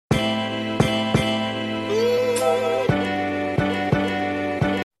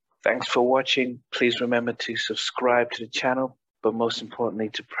Thanks for watching. Please remember to subscribe to the channel, but most importantly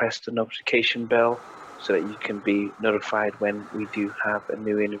to press the notification bell so that you can be notified when we do have a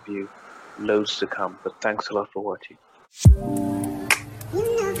new interview. Loads to come, but thanks a lot for watching.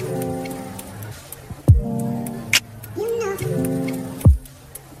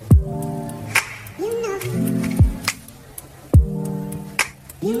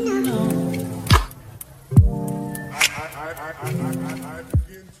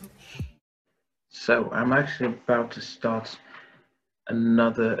 So I'm actually about to start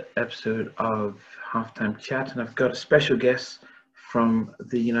another episode of Halftime Chat, and I've got a special guest from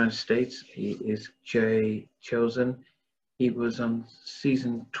the United States. He is Jay Chosen. He was on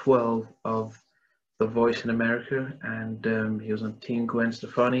season 12 of The Voice in America, and he was on Team Gwen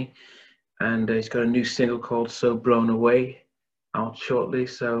Stefani, and he's got a new single called So Blown Away out shortly.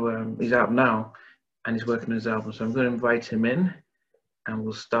 So he's out now, and he's working on his album. So I'm going to invite him in, and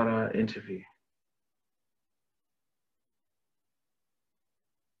we'll start our interview.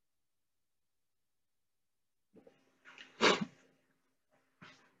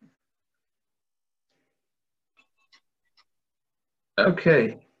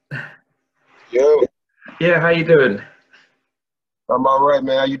 Okay. Yo. Yeah, how you doing? I'm all right,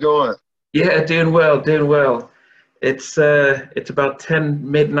 man. How you doing? Yeah, doing well. It's about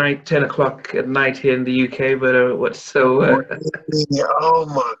 10 o'clock at night here in the UK, but Oh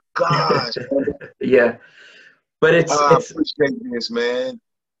my gosh. yeah. But I it's appreciate this, man.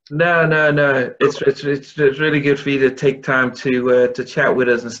 no. It's really good for you to take time to chat with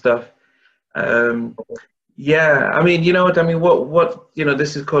us and stuff. Yeah, I mean, you know what I mean. What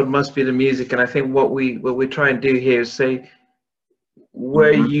this is called Must Be the Music, and I think what we try and do here is say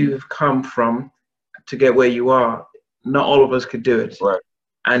where you've come from to get where you are. Not all of us could do it, right?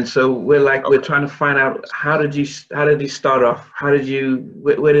 And so we're trying to find out how did you start off?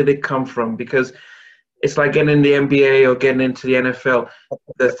 Where did it come from? Because it's like getting in the NBA or getting into the NFL.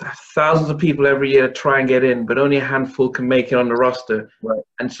 There's thousands of people every year try and get in, but only a handful can make it on the roster. Right.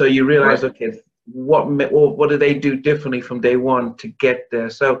 And so you realize, okay, what did they do differently from day one to get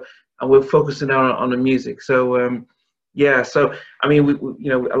there? So, and we're focusing on the music. So, yeah. So, I mean, we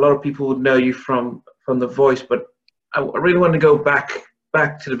a lot of people would know you from The Voice, but I really want to go back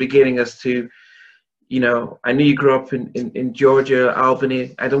to the beginning as to, I knew you grew up in Georgia,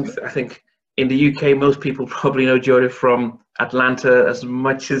 Albany. I think in the UK, most people probably know Georgia from Atlanta as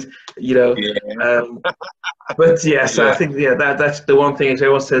much as, Yeah. But yes, yeah. I think, that's the one thing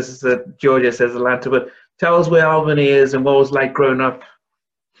everyone says is that Georgia says Atlanta, but tell us where Albany is and what it was like growing up.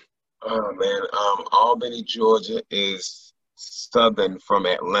 Oh, man. Albany, Georgia is southern from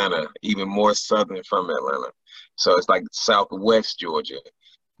Atlanta, even more southern from Atlanta. So it's like southwest Georgia.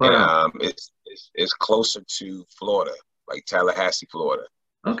 Wow. And it's closer to Florida, like Tallahassee, Florida.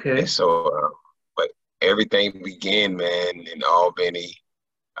 Okay. And so, but everything began, man, in Albany.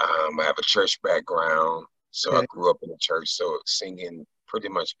 I have a church background, so I grew up in a church. So singing pretty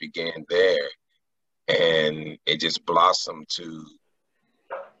much began there, and it just blossomed to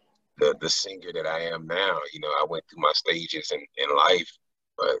the singer that I am now. I went through my stages in life,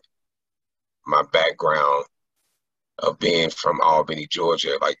 but my background of being from Albany,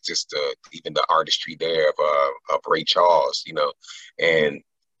 Georgia, like just even the artistry there of Ray Charles, and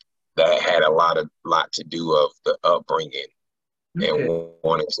that had a lot to do of the upbringing and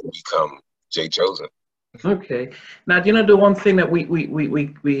wanting to become Jay Chosen. Okay. Now, do you know the one thing that we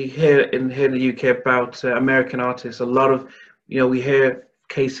hear in the UK about American artists? A lot of, we hear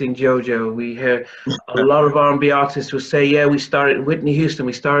Casey and JoJo. We hear a lot of R&B artists who say, yeah, we started Whitney Houston.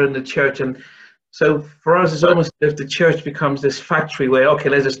 We started in the church. And so for us, it's almost as if the church becomes this factory where, okay,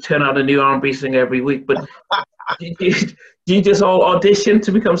 let's just turn out a new R&B singer every week. But do you just all audition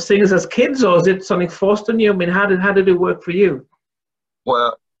to become singers as kids, or is it something forced on you? I mean, how did it work for you?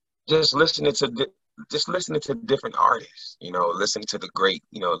 Well, just listening to different artists, listening to the great,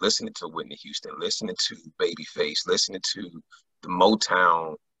 listening to Whitney Houston, listening to Babyface, listening to the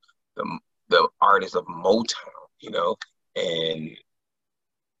Motown, the artists of Motown, and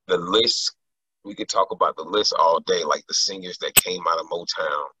the list, we could talk about the list all day, like the singers that came out of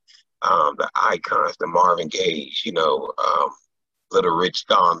Motown, the icons, the Marvin Gaye, Little Rich,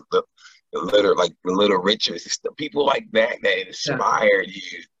 the Little Richards, the people like that inspired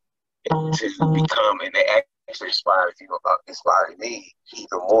you to become, and they actually inspired me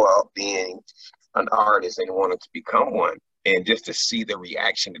even more of being an artist and wanting to become one. And just to see the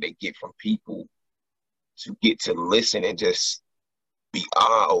reaction that they get from people, to get to listen and just be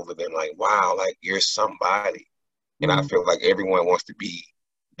awe over them, like, wow, like you're somebody. And I feel like everyone wants to be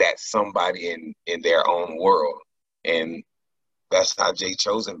that somebody in their own world. And that's how Jay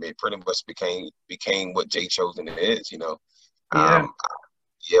Chosen pretty much became what Jay Chosen is, you know. Yeah.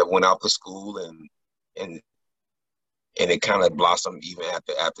 Yeah, went out to school and it kind of blossomed even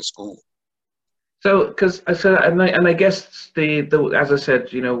after school. So, because and I guess the as I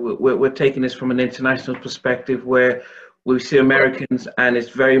said, you know, we're taking this from an international perspective where we see Americans, and it's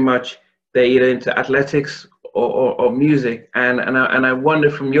very much they're either into athletics or music, and I wonder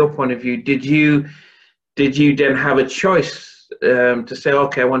from your point of view, did you then have a choice to say,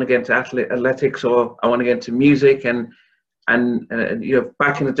 okay, I want to get into athletics or I want to get into music, and you know,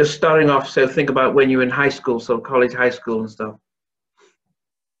 back in just starting off, so think about when you were in high school, so college, high school, and stuff.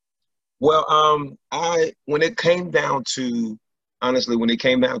 Well, when it came down to honestly, when it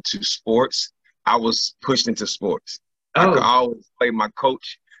came down to sports, I was pushed into sports. I could Oh, always play. My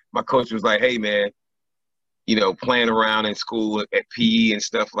coach was like, "Hey, man, you know, playing around in school at PE and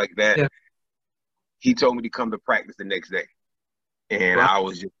stuff like that." yeah, He told me to come to practice the next day, and right. I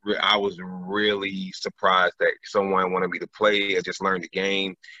was really surprised that someone wanted me to play or just learn the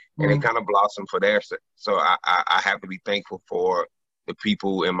game, and it Mm, kind of blossomed for there. So I have to be thankful for the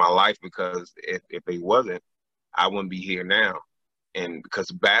people in my life because if they wasn't, I wouldn't be here now. And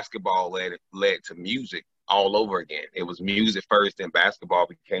because basketball led to music all over again. It was music first, then basketball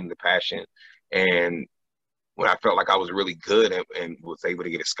became the passion. And when I felt like I was really good and was able to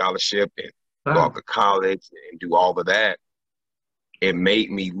get a scholarship and go off wow. to college and do all of that, it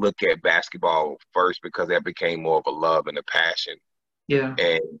made me look at basketball first because that became more of a love and a passion. Yeah,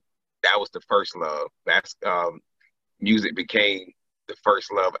 And that was the first love. Music became the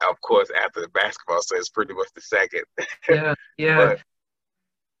first love, of course, after the basketball. So it's pretty much the second. yeah, yeah. but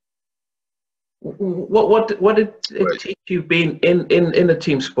What did it but teach you being in a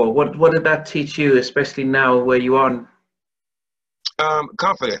team sport? What did that teach you, especially now where you are?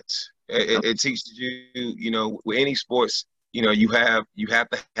 confidence. Oh, It teaches you, you know, with any sports, you know, you have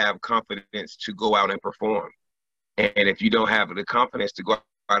to have confidence to go out and perform. And if you don't have the confidence to go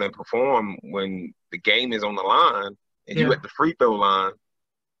out and perform when the game is on the line and you yeah, at the free throw line,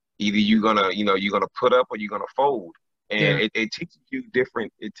 either you're gonna put up or you're gonna fold. And yeah. it teaches you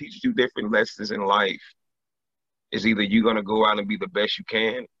different lessons in life. It's either you're gonna go out and be the best you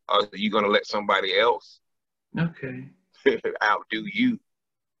can, or you're gonna let somebody else Okay, outdo you,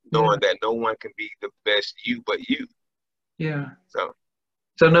 yeah, knowing that no one can be the best you but you. yeah. So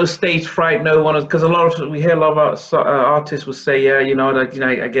So no stage fright, no one, because a lot of we hear a lot about artists will say, yeah, you know, that you know,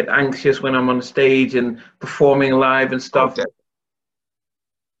 I get anxious when I'm on the stage and performing live and stuff. okay.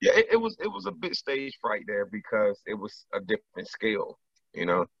 Yeah, it was a bit stage fright there because it was a different scale, you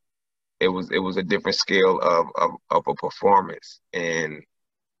know. It was a different scale of a performance and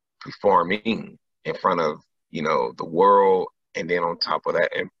performing in front of, you know, the world, and then on top of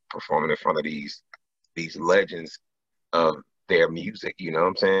that and performing in front of these legends of their music, you know what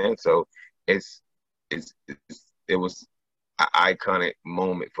I'm saying? So it's it was an iconic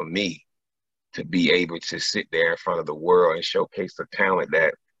moment for me to be able to sit there in front of the world and showcase the talent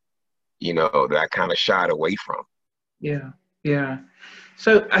that, you know, that I kind of shied away from. Yeah, yeah.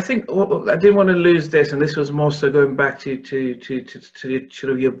 So I think I didn't want to lose this, and this was more so going back to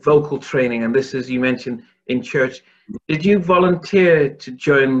sort of your vocal training, and this is you mentioned in church. Did you volunteer to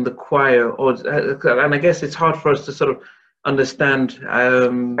join the choir, or and I guess it's hard for us to sort of understand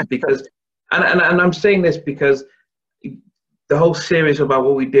because, and I'm saying this because the whole series about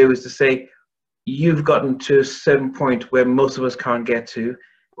what we do is to say you've gotten to a certain point where most of us can't get to,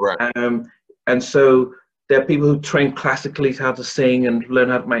 Right. um, and so there are people who train classically how to sing and learn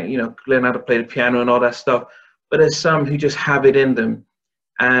how to make, you know, learn how to play the piano and all that stuff. But there's some who just have it in them.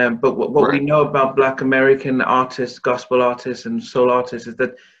 But what we Right. know about Black American artists, gospel artists, and soul artists is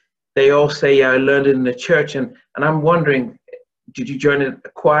that they all say, "Yeah, I learned it in the church." And I'm wondering, did you join a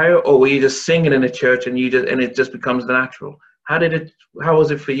choir, or were you just singing in a church and it just becomes natural? How did it? How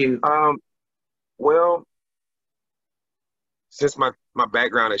was it for you? Um, well, since my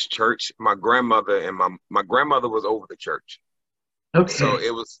background is church, my grandmother and my grandmother was over the church. So Okay.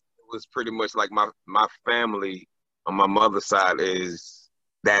 it was pretty much like my family on my mother's side is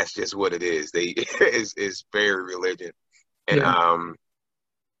that's just what it is. They is very religious. And Yeah.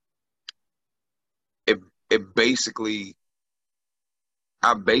 it it basically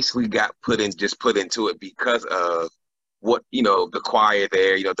I basically got put into it because of what, you know, the choir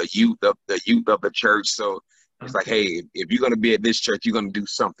there, you know, the youth of the church. So it's like, Okay. hey, if you're gonna be at this church, you're gonna do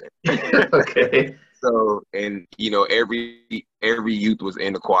something. Okay. So, and you know, every youth was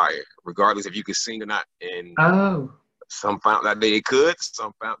in the choir, regardless if you could sing or not. And Oh. some found out they could,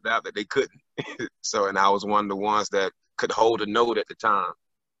 some found out that they couldn't. So, and I was one of the ones that could hold a note at the time.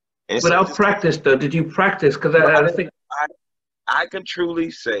 And so Without just practice, though, did you practice? Because no, I think, I can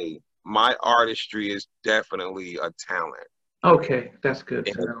truly say my artistry is definitely a talent. Okay, that's good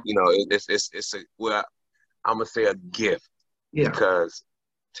And, to know. it's a, well, I'm gonna say a gift Yeah, because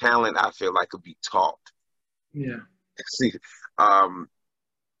talent I feel like could be taught. yeah, See, um,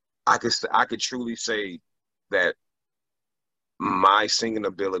 I could truly say that my singing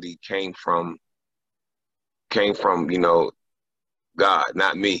ability came from God,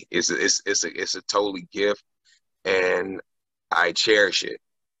 not me. It's a totally gift, and I cherish it.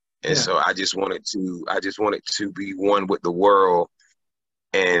 And yeah. so I just wanted to be one with the world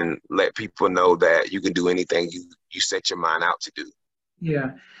and let people know that you can do anything you set your mind out to do.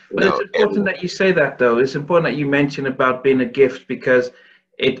 Yeah, You but it's know, important everyone. that you say that, though. It's important that you mention about being a gift because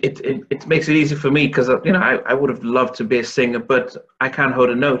it makes it easy for me because I would have loved to be a singer, but I can't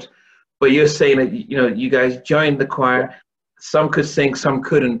hold a note. But you're saying that you guys joined the choir. Some could sing, some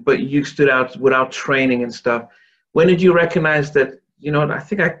couldn't, but you stood out without training and stuff. When did you recognize that? I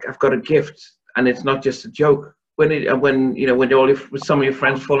think I've got a gift, and it's not just a joke. When all with some of your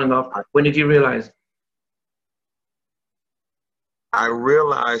friends falling off, when did you realize? I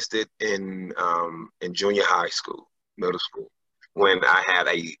realized it in junior high school, middle school, when I had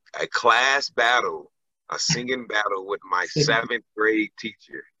a class battle, a singing battle with my seventh grade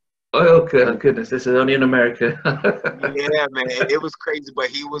teacher. Oh, goodness, this is only in America. Yeah, man, it was crazy, but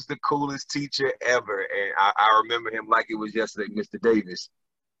he was the coolest teacher ever, and I remember him like it was yesterday, Mr. Davis,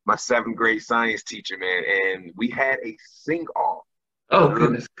 my seventh grade science teacher, man, and we had a sing off Oh,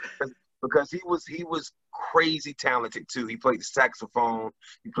 goodness. because he was crazy talented too. He played the saxophone,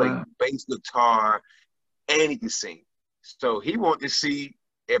 he played Wow. bass guitar, and he could sing. So he wanted to see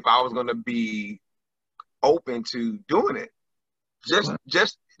if I was gonna be open to doing it. Just Wow.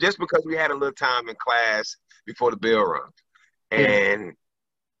 just just because we had a little time in class before the bell rung. Yeah. And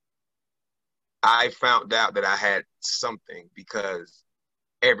I found out that I had something because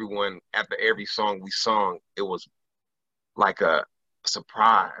everyone, after every song we sung, it was like a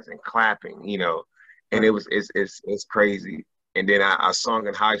surprise and clapping, and Right. it's crazy. And then I sung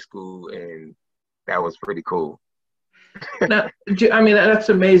in high school, and that was pretty cool. Now, I mean, that's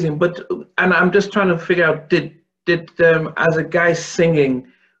amazing. And I'm just trying to figure out, did as a guy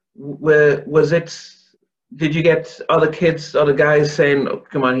singing, where was it? Did you get other kids, other guys saying, oh,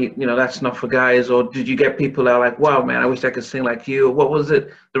 "Come on, that's not for guys," or did you get people that are like, "Wow, man, I wish I could sing like you"? What was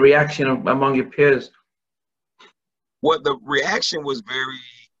it? The reaction among your peers? What the reaction was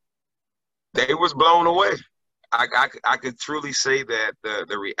they was blown away. I could truly say that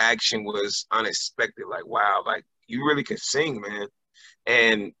the reaction was unexpected. Like, wow, like you really can sing, man.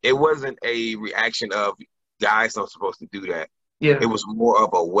 And it wasn't a reaction of guys not supposed to do that. It Yeah. was more of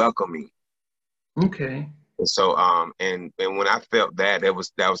a welcoming. Okay. And so and when I felt that, that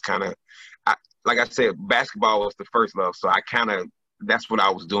was kind of, like I said, basketball was the first love. So I kind of, that's what I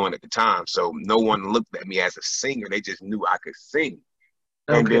was doing at the time. So no one looked at me as a singer. They just knew I could sing.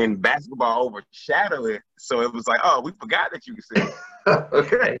 And Okay. then basketball overshadowed it. So it was like, oh, we forgot that you could sing.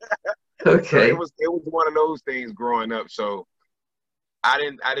 Okay. So Okay. it was one of those things growing up. So I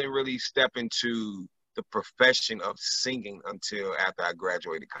didn't really step into the profession of singing until after I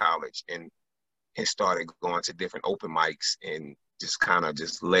graduated college and started going to different open mics and just kind of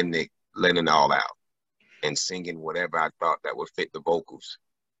just letting it all out and singing whatever I thought that would fit the vocals.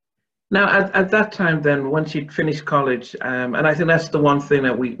 Now, at that time, then, once you'd finished college, and I think that's the one thing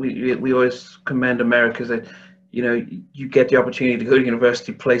that we always commend America is that, you get the opportunity to go to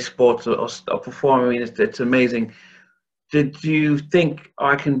university, play sports, or perform. I mean, it's amazing. Did you think, oh,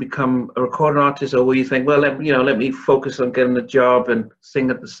 I can become a recording artist, or were you think, well, let me focus on getting a job and sing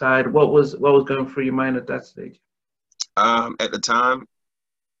at the side? What was going through your mind at that stage? At the time,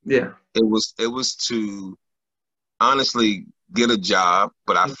 Yeah. it was to honestly get a job,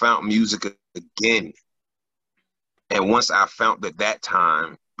 but I found music again. And once I found that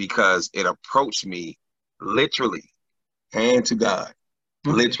time, because it approached me literally, hand to God,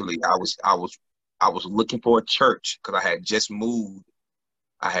 Okay. literally, I was looking for a church because I had just moved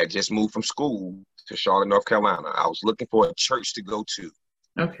from school to Charlotte, North Carolina. I was looking for a church to go to.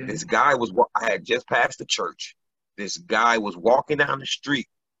 Okay. I had just passed the church. This guy was walking down the street,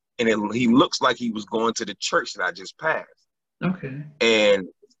 and he looks like he was going to the church that I just passed. Okay. And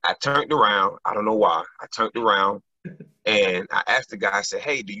I turned around. I don't know why. I turned around and I asked the guy, I said,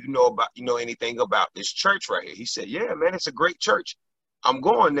 "Hey, do you know anything about this church right here?" He said, "Yeah, man, it's a great church. I'm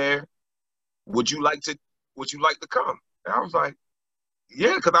going there. Would you like to come?" And I was like,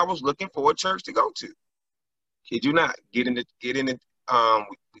 "Yeah," because I was looking for a church to go to. Kid you not. We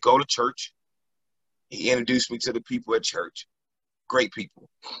go to church. He introduced me to the people at church. Great people.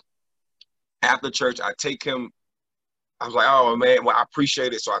 After church, I was like, oh man, well, I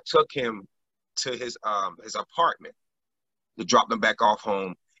appreciate it. So I took him to his apartment to drop them back off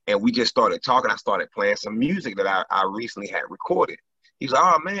home. And we just started talking. I started playing some music that I recently had recorded. He's like,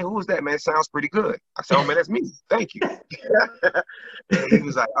 oh man, who is that, man? Sounds pretty good. I said, oh man, that's me. Thank you. And he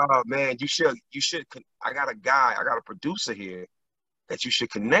was like, oh man, you should, I got a producer here that you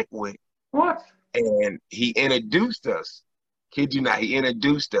should connect with. What? And he introduced us. Kid you not, he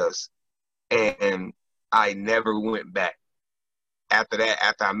introduced us. And I never went back. After that,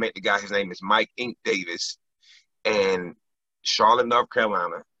 after I met the guy, his name is Mike Ink Davis, and Charlotte, North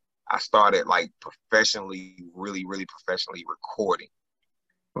Carolina, I started like professionally, really, really professionally recording.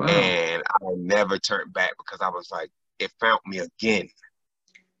 Wow. And I never turned back because I was like, it found me again.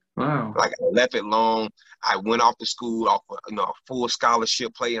 Wow. Like I left it long. I went off to school off a full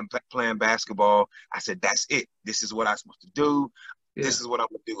scholarship playing basketball. I said, that's it. This is what I'm supposed to do. Yeah. This is what I'm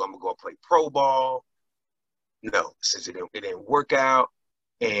gonna do. I'm gonna go play pro ball. No, since it didn't work out,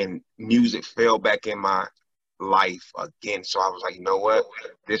 and music fell back in my life again. So I was like, you know what?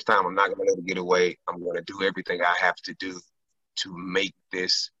 This time I'm not gonna let it get away. I'm gonna do everything I have to do to make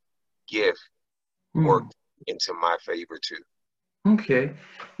this gift work into my favor too. Okay.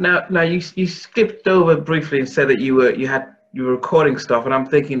 Now you skipped over briefly and said that you were recording stuff, and I'm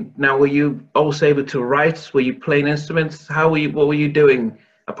thinking, now were you also able to write? Were you playing instruments? What were you doing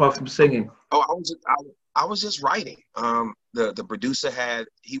apart from singing? Oh, I was just writing. The producer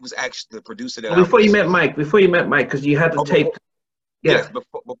he was actually the producer that before you met Mike, because you had the tape. Yes,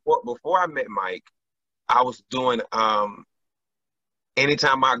 before I met Mike, I was doing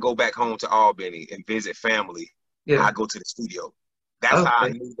anytime I go back home to Albany and visit family, I go to the studio. That's how I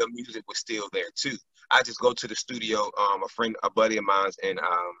knew the music was still there too. I just go to the studio. A buddy of mine's in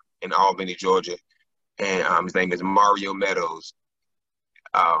Albany, Georgia, and his name is Mario Meadows.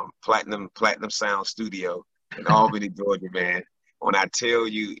 Platinum Sound Studio in Albany, Georgia, man. When I tell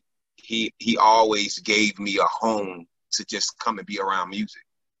you, he always gave me a home to just come and be around music.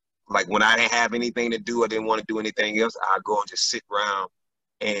 Like when I didn't have anything to do, I didn't want to do anything else, I'd go and just sit around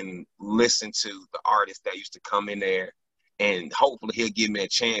and listen to the artists that used to come in there, and hopefully he'll give me a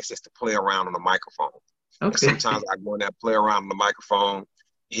chance just to play around on the microphone. Okay. And sometimes I go in there, play around on the microphone.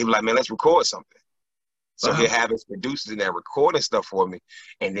 He'd be like, man, let's record something. So he'll have his producers in there recording stuff for me.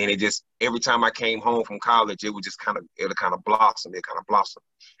 And then every time I came home from college, it would kind of blossom.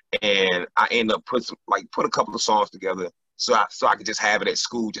 And I end up put a couple of songs together so I could just have it at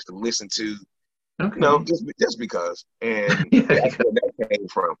school just to listen to, just because. And that's where that came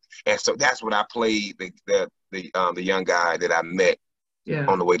from. And so that's what I played the young guy that I met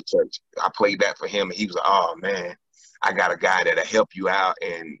on the way to church. I played that for him, and he was like, oh man, I got a guy that'll help you out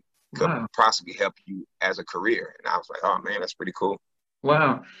and could possibly help you as a career. And I was like, oh man, that's pretty cool.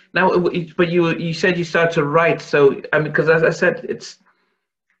 Wow. Now, but you said you started to write. So, I mean, because as I said,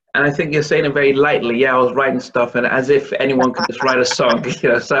 and I think you're saying it very lightly. Yeah, I was writing stuff, and as if anyone could just write a song,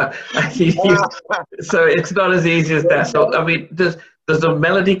 So, so it's not as easy as that. So, I mean, does the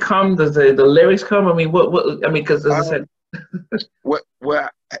melody come? Does the lyrics come? I mean, what? I mean, because as I said, well,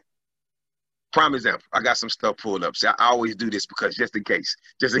 prime example, I got some stuff pulled up. See, I always do this because just in case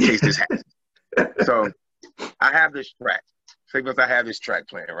this happens. So, I have this track. Say, I have this track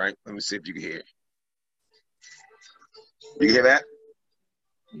playing, right? Let me see if you can hear it. You can hear that?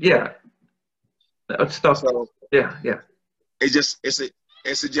 Yeah. Stuff. So, yeah. It's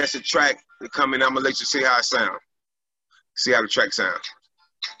just a track to come in. I'm gonna let you see how it sounds. See how the track sounds.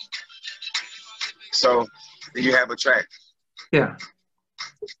 So you have a track. Yeah.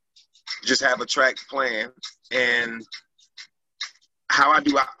 Just have a track playing, and how I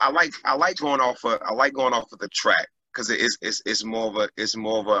do, I like going off of the track because it's more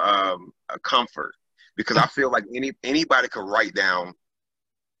of a comfort, because I feel like anybody could write down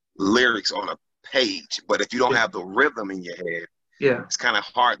lyrics on a page, but if you don't have the rhythm in your head, it's kind of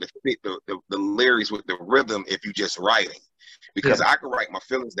hard to fit the lyrics with the rhythm if you just writing. Because I could write my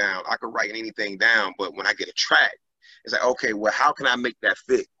feelings down, I could write anything down, but when I get a track, it's like, okay, well, how can I make that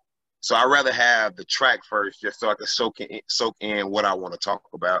fit? So I'd rather have the track first, just so I can soak in what I want to talk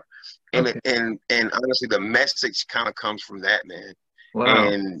about, and honestly, the message kind of comes from that, man. Wow.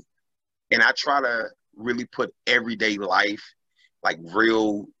 And I try to really put everyday life, like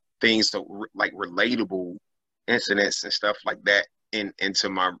real things, so like relatable incidents and stuff like that, into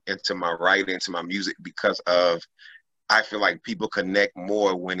my writing, into my music, because of, I feel like people connect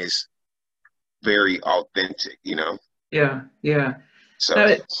more when it's very authentic, Yeah. So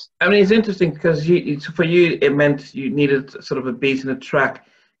now, I mean, it's interesting because for you, it meant you needed sort of a beat and a track.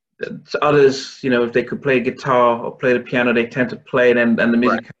 To others, if they could play guitar or play the piano, they tend to play it, and the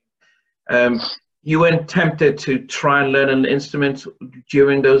music. Right. You weren't tempted to try and learn an instrument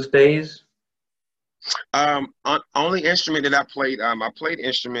during those days? Only instrument that I played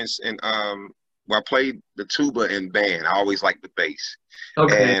instruments and well, I played the tuba in band. I always liked the bass,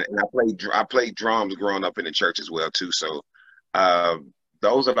 Okay. and I played drums growing up in the church as well too. So, uh,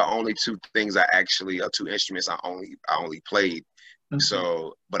 those are the only two things I actually, two instruments I only played. Okay.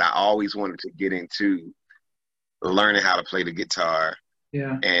 So, but I always wanted to get into learning how to play the guitar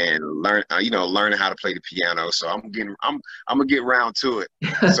Yeah. and learning how to play the piano. So I'm gonna get round to it,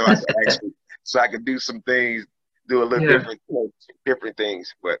 so I can actually, so I can do some things, do a little Yeah. different, different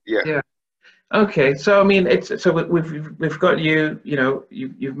things. But yeah. Yeah. Okay. So I mean, it's so we've got you. You know,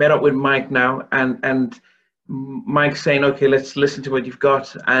 you've met up with Mike now, and Mike's saying, okay, let's listen to what you've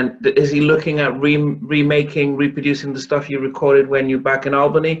got. And is he looking at remaking, reproducing the stuff you recorded when you're back in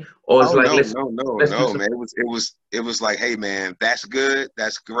Albany, or is Oh like no, let's no, no, let's do no, some? man. It was like, hey man, that's good,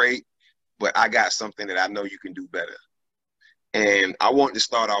 that's great, but I got something that I know you can do better. And I wanted to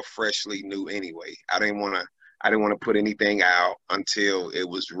start off freshly new anyway. I didn't want to put anything out until it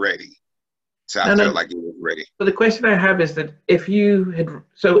was ready. So I No, felt no. like it was ready. So the question I have is that if you'd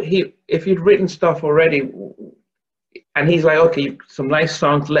written stuff already, and he's like, okay, some nice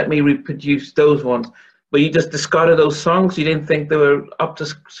songs, let me reproduce those ones, but you just discarded those songs. You didn't think they were up to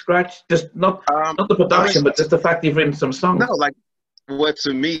scratch. Just not the production, Honestly, but just the fact you've written some no, songs. like what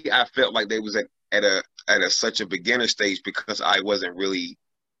to me, I felt like they was at a such a beginner stage because I wasn't really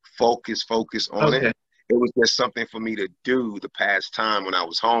focused on it. Okay. It was just something for me to do the past time when I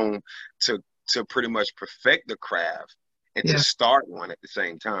was home to to pretty much perfect the craft and to Yeah. start one at the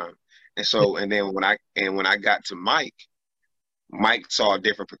same time. And Yeah. so and then when I got to Mike, Mike saw a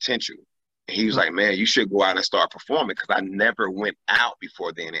different potential. And he was like, "Man, you should go out and start performing," because I never went out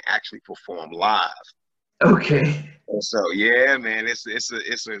before then and actually performed live. Okay. And so yeah, man, it's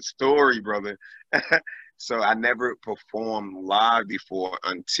a story, brother. So I never performed live before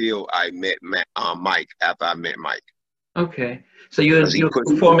until I met Mike. After I met Mike, Okay. So you're because he you're pushed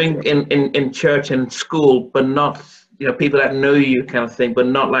me. performing in church and school, but not people that know you kind of thing, but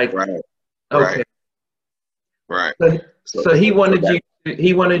not like Right, right, okay. right. So, So so so that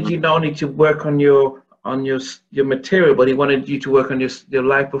he wanted you not only to work on your material, but he wanted you to work on your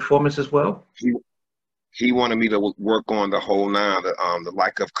live performance as well. he he wanted me to work on the whole nine, the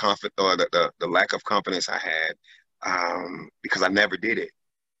lack of confidence or the lack of confidence I had, because I never did it.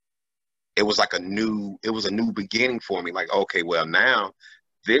 It was like it was a new beginning for me. Like, okay, well now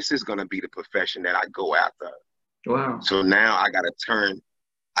this is gonna be the profession that I go after. Wow. So now I gotta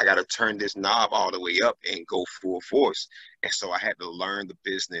turn this knob all the way up and go full force. And so I had to learn the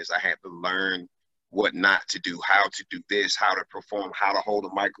business. I had to learn what not to do, how to do this, how to perform, how to hold a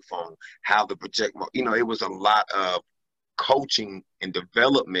microphone, how to project. It was a lot of coaching and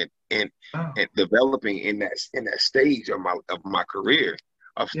development Wow. and developing in that stage of my career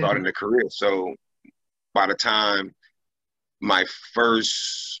of Yeah. starting a career. So by the time my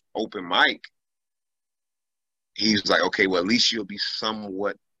first open mic, he was like, okay, well, at least you'll be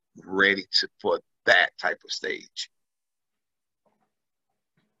somewhat ready for that type of stage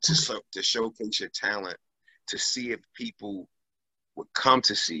Okay. to showcase your talent, to see if people would come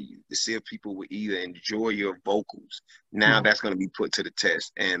to see you, to see if people would either enjoy your vocals. Now Mhm. that's going to be put to the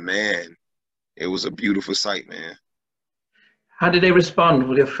test. And man, it was a beautiful sight, man. How did they respond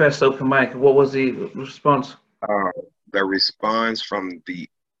with your first open mic? What was the response? Uh, the response from the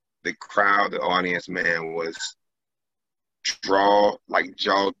crowd, the audience, man, was jaw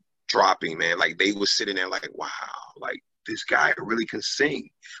dropping, man. Like they were sitting there like, wow, like this guy really can sing.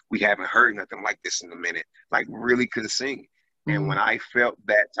 We haven't heard nothing like this in a minute. Like really can sing. And Mm. when I felt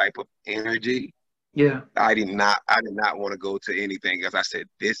that type of energy, Yeah. I did not want to go to anything else. I said,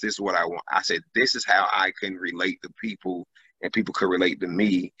 this is what I want. I said, this is how I can relate to people and people could relate to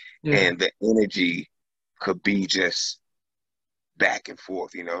me. Yeah. And the energy could be just back and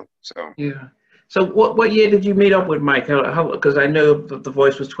forth. So Yeah. So what year did you meet up with Mike? How because I know that The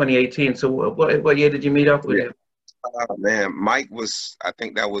Voice was 2018. So what year did you meet up with yeah. him? Man, Mike was, I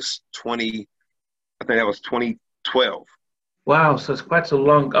think that was 2012. Wow. So it's quite so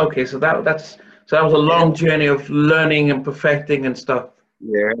long. Okay. So that was a Yeah, long journey of learning and perfecting and stuff.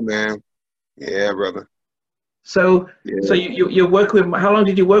 yeah, man. Yeah, brother. So so Yeah. you work with how long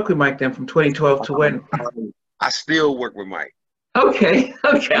did you work with Mike then from 2012 to when? I still work with Mike. Okay.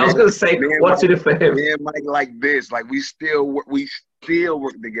 Okay. I Me was and, gonna say me and what's Mike, it for him? me and Mike like this. Like we still work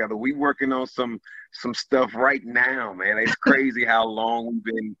together. We working on some stuff right now, man. It's crazy how long we've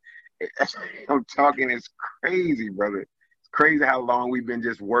been. I'm talking. It's crazy, brother. It's crazy how long we've been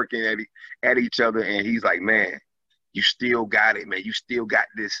just working at each other. And he's like, man, you still got it, man. You still got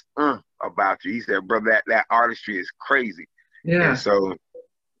this. about you. He said, bro, that artistry is crazy. And Yeah. so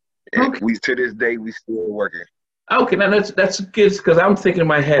Okay. we to this day we still working. Okay, now that's good because I'm thinking in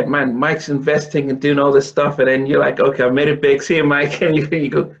my head, man, Mike's investing and doing all this stuff, and then you're like, okay, I made it big. See you, Mike, and you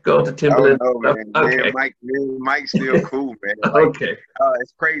go to Oh Timberland no, and man. stuff. Okay, Me and Mike still cool, man. Like, okay,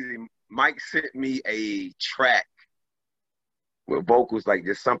 it's crazy. Mike sent me a track with vocals, like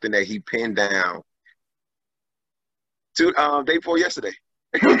just something that he pinned down to day before yesterday.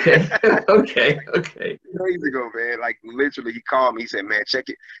 okay, okay. 2 days ago, man. Like literally, he called me. He said, "Man, check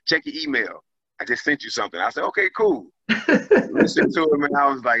your email. I just sent you something." I said, "Okay, cool." Listen to him, and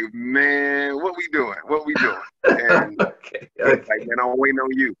I was like, "Man, what we doing? What we doing?" And Okay, he was like, okay, "Man, I'm waiting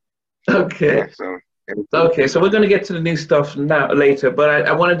on you." okay. Yeah. So. Okay, so we're going to get to the new stuff now later, but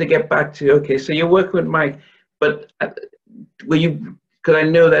I wanted to get back to okay. So you're working with Mike, but were you? Because I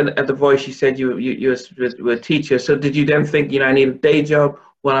know that at the Voice you said you were a teacher. So did you then think I need a day job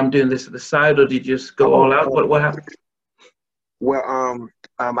while I'm doing this at the side, or did you just go all out? What happened? Well,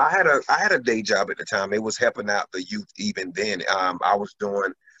 I had a day job at the time. It was helping out the youth. Even then, I was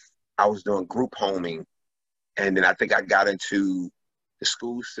doing group homing, and then I think I got into the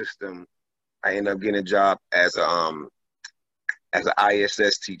school system. I ended up getting a job as an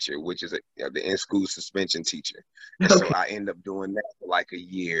ISS teacher, which is the in-school suspension teacher. And so Okay, I ended up doing that for like a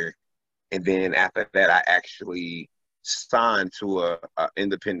year. And then after that, I actually signed to a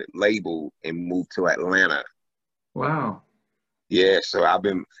independent label and moved to Atlanta. wow. Yeah, so I've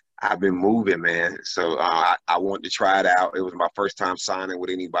been moving, man. So I wanted to try it out. It was my first time signing with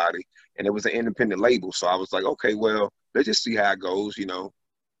anybody, and it was an independent label. So I was like, okay, well, let's just see how it goes.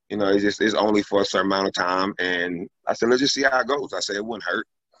 It's only for a certain amount of time, and I said, let's just see how it goes. I said it wouldn't hurt,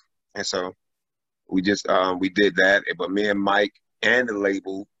 and so we did that. But me and Mike and the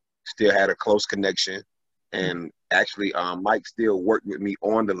label still had a close connection, and actually, Mike still worked with me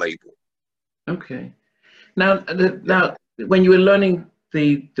on the label. Okay. Now, Yeah. now, when you were learning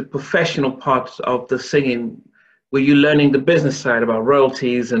the professional parts of the singing, were you learning the business side about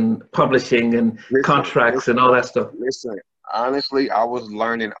royalties and publishing and Listen, contracts and listen, all that stuff? listen. Honestly, I was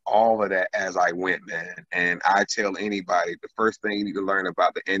learning all of that as I went, man. And I tell anybody, the first thing you need to learn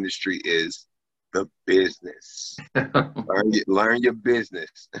about the industry is the business. Learn your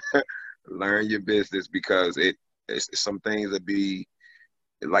business. Learn your business because it's some things that be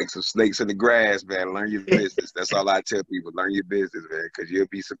like some snakes in the grass, man. Learn your business. That's all I tell people. Learn your business, man, because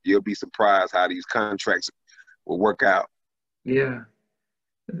you'll be surprised how these contracts will work out. Yeah.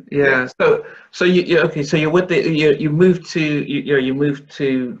 Yeah. Yeah. So okay. So you're with you moved to you moved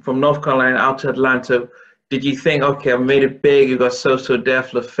to from North Carolina out to Atlanta. Did you think, okay, I've made it big. You got So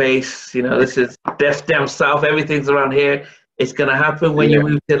Def, LaFace. This is Def down south. Everything's around here. It's gonna happen when you Yeah.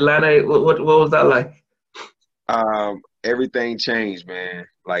 move to Atlanta. What was that like? Everything changed, man.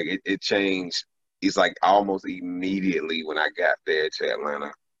 Like it changed. It's like almost immediately when I got there to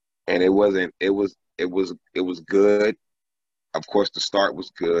Atlanta, and it was good. Of course, the start was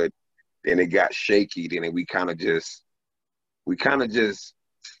good. Then it got shaky. Then we kind of just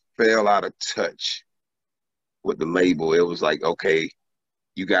fell out of touch with the label. It was like, okay,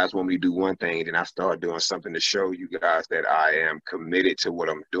 you guys want me to do one thing, then I start doing something to show you guys that I am committed to what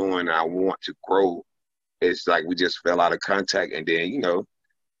I'm doing. And I want to grow. It's like we just fell out of contact, and then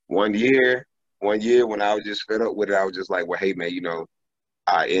one year, when I was just fed up with it, I was just like, well, hey man,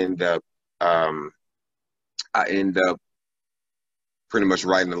 I end up um, I end up pretty much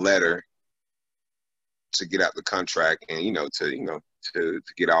writing a letter to get out the contract and to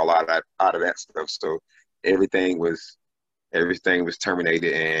get all out of that stuff. So everything was everything was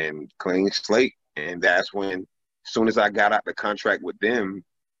terminated and clean slate. And that's when, as soon as I got out the contract with them,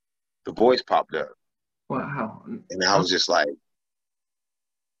 the Voice popped up, Wow. and I was just like,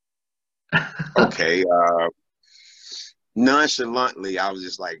 okay. Nonchalantly, I was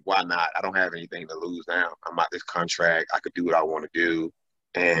just like, why not? I don't have anything to lose now. I'm out this contract. I could do what I want to do,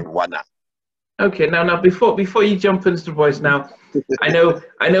 and why not? Okay, now before you jump into the Voice, now I know.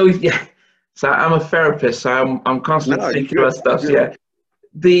 Yeah. So I'm a therapist, so I'm constantly No, you thinking good. about You stuff. good. Yeah,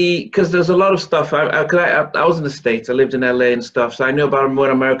 because there's a lot of stuff. I was in the States. I lived in LA and stuff, so I knew about when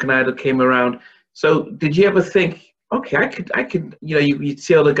American Idol came around. So did you ever think, okay, I could, you'd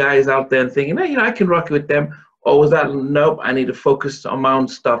see all the guys out there and thinking, hey, I can rock it with them, or was that nope? I need to focus on my own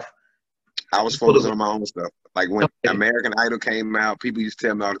stuff. I was Sort focusing of- on my own stuff. Like when Okay. American Idol came out, people used to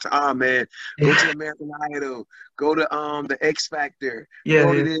tell me all the time, "Oh man, go to American Idol, go to the X Factor, Yeah,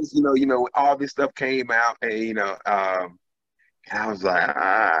 go to yeah, this." All this stuff came out, and and I was like,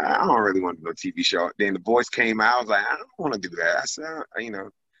 I don't really want to do a TV show. Then The Voice came out. I was like, I don't want to do that.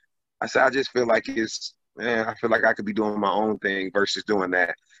 I said, I just feel like I feel like I could be doing my own thing versus doing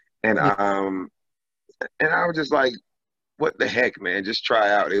that. And Yeah. I was just like, what the heck, man? Just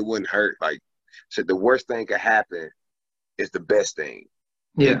try out. It wouldn't hurt. Like, said the worst thing could happen is the best thing,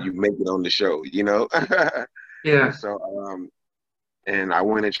 and Yeah. you make it on the show, you know? And Yeah. so, and I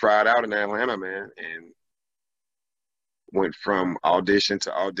went and tried out in Atlanta, man, and went from audition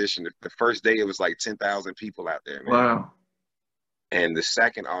to audition. The first day, it was like 10,000 people out there, man. Wow. And the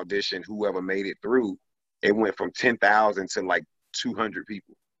second audition, whoever made it through, it went from 10,000 to like 200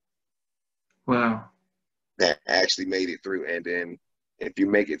 people Wow. that actually made it through. And then if you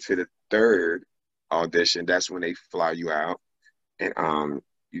make it to the third audition, that's when they fly you out. And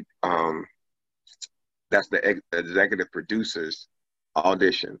you, that's the executive producer's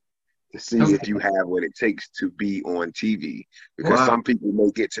audition to see if Okay. you have what it takes to be on TV. Because Wow. some people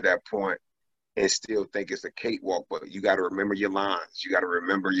may get to that point and still think it's a cakewalk, but you got to remember your lines. You got to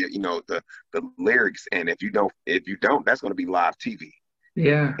remember your, the lyrics. And if you don't, that's going to be live TV.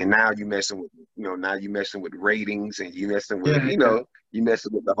 Yeah. And now you messing with, now you messing with ratings, and you messing with, Yeah. Yeah. you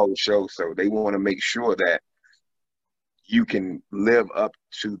messing with the whole show. So they want to make sure that you can live up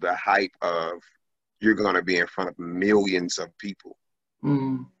to the hype of you're going to be in front of millions of people.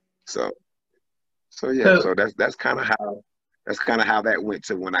 Mm. So, so yeah, So, so that's kind of how that went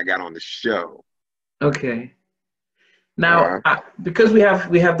to when I got on the show. okay. Now, Uh, because we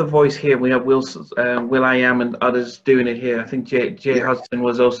have the voice here, we have Will I Am and others doing it here. I think Jay yeah, Hudson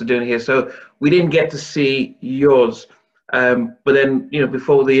was also doing it here. So we didn't get to see yours. But then,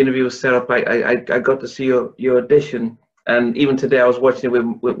 before the interview was set up, I got to see your audition. And even today, I was watching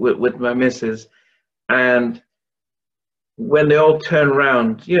it with my missus. And when they all turn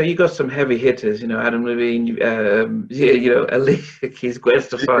around, you got some heavy hitters, Adam Levine, yeah, Alicia Keys, Gwen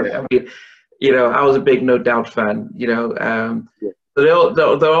Stefani. yeah, I mean, I was a big No Doubt fan, yeah. so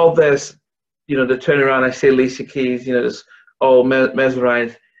they're all there, they turn around, I see Alicia Keys, just all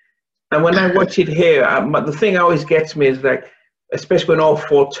mesmerized. And when I watch it here, the thing always gets me is like, especially when all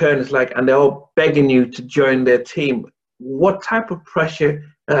four turn, it's like, and they're all begging you to join their team. What type of pressure,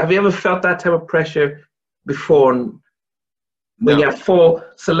 have you ever felt that type of pressure before? And when you No, have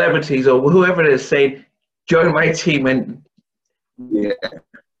four celebrities or whoever it is saying, join my team, and yeah.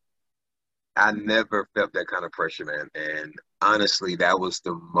 I never felt that kind of pressure, man. And honestly, that was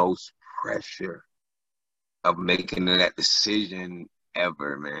the most pressure of making that decision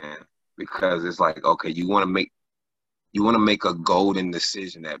ever, man. Because it's like, okay, you want to make a golden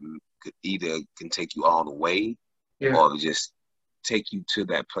decision that could either can take you all the way yeah, or just take you to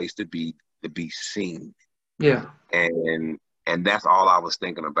that place to be seen. yeah, And that's all I was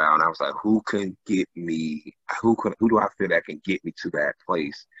thinking about. And I was like, who can get me? Who do I feel that can get me to that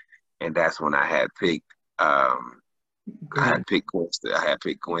place? And that's when um I great, had picked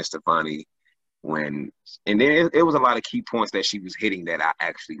Gwen Stefani and then it was a lot of key points that she was hitting that I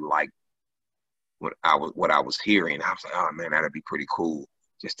actually liked what I was hearing. I was like, oh man, that'd be pretty cool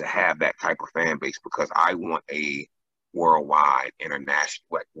just to have that type of fan base because I want a worldwide, international,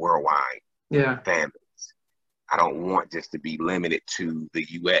 like worldwide yeah, fan base. I don't want just to be limited to the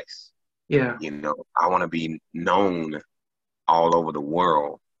US. yeah, I want to be known all over the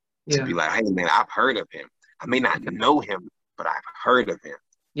world to yeah, be like, hey man, I've heard of him. I may not know him, but I've heard of him.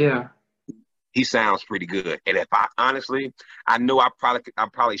 yeah, He sounds pretty good. And if I honestly, I know I'm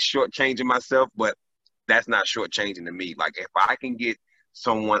probably shortchanging myself, but that's not shortchanging to me. Like if I can get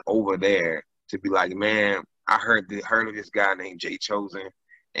someone over there to be like, man, I heard of this guy named Jay Chosen,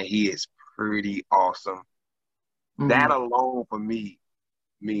 and he is pretty awesome. That mm, alone for me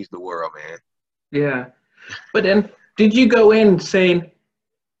means the world, man. yeah. But then, did you go in saying,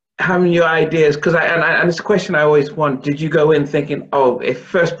 having your ideas? Because and it's a question I always want. Did you go in thinking, oh, if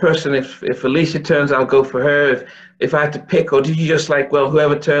first person, if Alicia turns, I'll go for her. If I had to pick, or did you just like, well,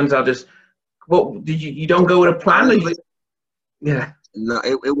 whoever turns, I'll just. What did you don't go with a plan? Or Honestly, yeah, no,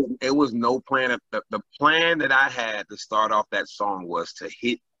 it was no plan. The plan that I had to start off that song was to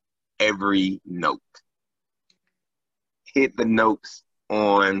hit every note, hit the notes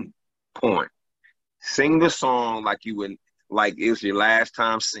on point, sing the song like you would, like it was your last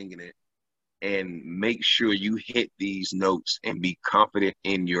time singing it, and make sure you hit these notes and be confident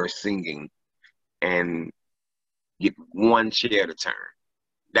in your singing and get one chair to turn.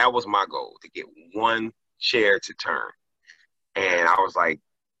 That was my goal, to get one chair to turn. And I was like,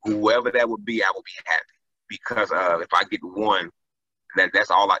 whoever that would be, I would be happy because if I get one,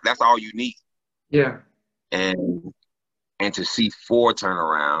 that's all you need. yeah, And and to see four turn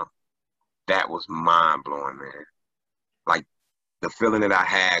around, that was mind blowing, man. Like the feeling that I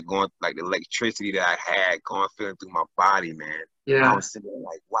had going, like the electricity that I had going feeling through my body, man. I yeah, was sitting there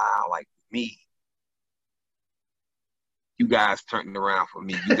like, wow, like me, you guys turned it around for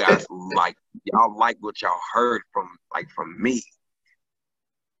me. You guys y'all like what y'all heard from me.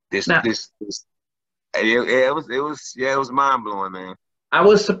 Now, It was mind blowing, man. I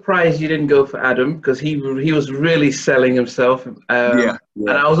was surprised you didn't go for Adam because he was really selling himself, Yeah, and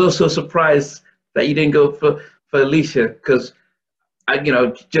yeah. I was also surprised that you didn't go for Alicia because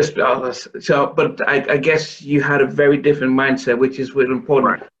just so. But I guess you had a very different mindset, which is really Right.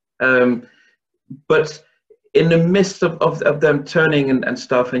 important. But in the midst of them turning and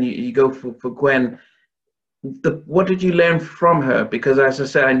stuff, and you go for Gwen. What did you learn from her? Because as I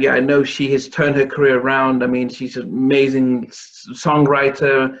said, and yeah, I know she has turned her career around. I mean, she's an amazing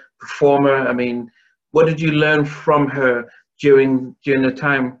songwriter, performer. I mean, what did you learn from her during the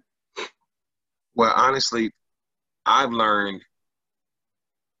time? Well, honestly, I've learned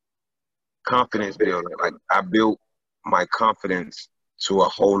confidence building. Like I built my confidence to a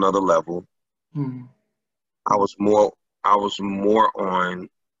whole nother level. Hmm. I was more on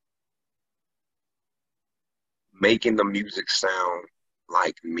making the music sound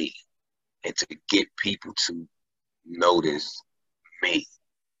like me and to get people to notice me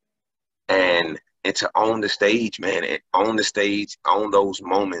and to own the stage, man, and own the stage, own those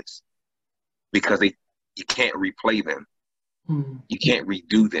moments because you can't replay them. Hmm. You can't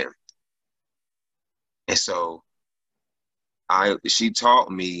redo them. And so she taught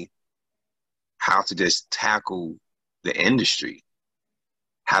me how to just tackle the industry,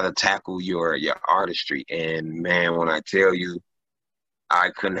 how to tackle your artistry. And man, when I tell you, I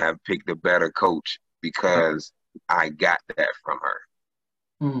couldn't have picked a better coach because I got that from her.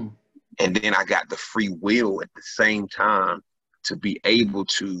 Hmm. And then I got the free will at the same time to be able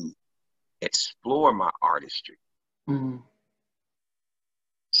to explore my artistry. Hmm.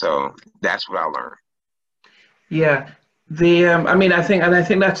 So that's what I learned. Yeah, I mean, I think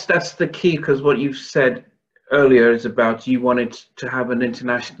that's the key because what you've said earlier is about you wanted to have an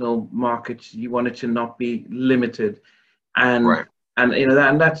international market. You wanted to not be limited, and Right.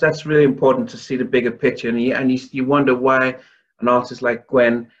 and that's really important to see the bigger picture. And you wonder why an artist like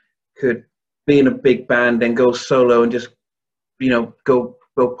Gwen could be in a big band and go solo and just go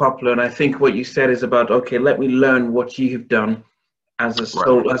popular. And I think what you said is about, okay, let me learn what you have done Right.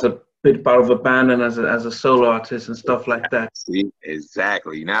 as a bit part of a band and as a solo artist and stuff like that. See,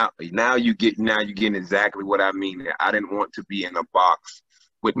 exactly. Now you're getting exactly what I mean. I didn't want to be in a box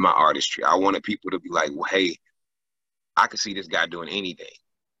with my artistry. I wanted people to be like, well, hey, I could see this guy doing anything.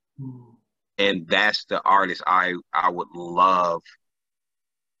 Mm. And that's the artist I would love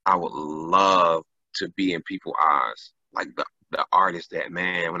to be in people's eyes. Like the artist that,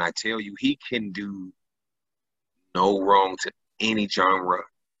 man, when I tell you he can do no wrong to any genre,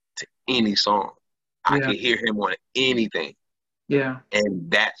 to any song. I Yeah, can hear him on anything. yeah. And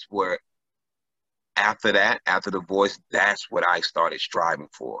that's where after that, after The Voice, that's what I started striving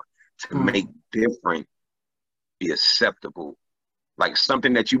for. To make Mm. different be acceptable. Like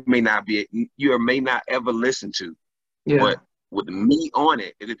something that you may not ever listen to. Yeah. But with me on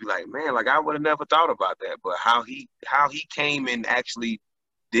it, it'd be like, man, like I would have never thought about that. But how he came and actually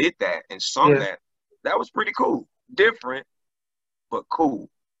did that and sung Yeah. that was pretty cool. Different, but cool.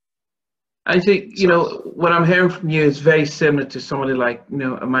 I think, So what I'm hearing from you is very similar to somebody like,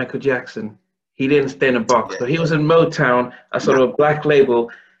 a Michael Jackson. He didn't stay in a box. yeah, So he was in Motown, a sort yeah, of a black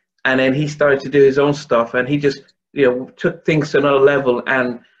label, and then he started to do his own stuff and he just, took things to another level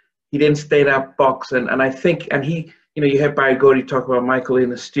and he didn't stay in that box. And I think, and he, you heard Barry Gordy talk about Michael in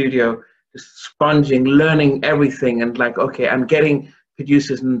the studio, just sponging, learning everything and like, okay, and getting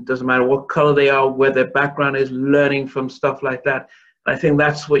producers, and it doesn't matter what color they are, where their background is, learning from stuff like that. I think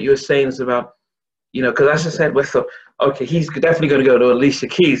that's what you were saying is about, because as I said, we thought, okay, he's definitely going to go to Alicia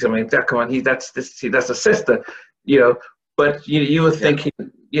Keys. I mean, come on, that's a sister, you know. But you were yeah. thinking,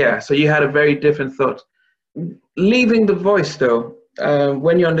 yeah. So you had a very different thought. Leaving The Voice though,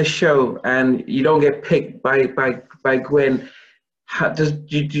 when you're on the show and you don't get picked by Gwen,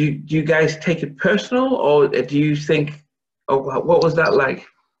 do you guys take it personal, or do you think, oh, what was that like?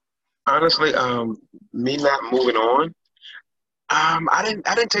 Honestly, me not moving on, I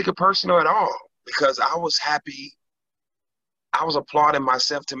didn't take it personal at all because I was happy. I was applauding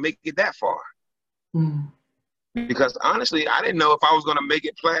myself to make it that far. Mm. Because honestly, I didn't know if I was going to make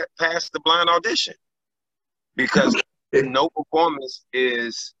it past the blind audition because no performance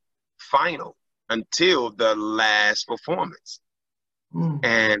is final until the last performance. Mm.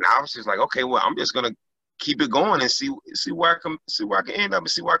 And I was just like, okay, well, I'm just gonna keep it going and see where I can end up and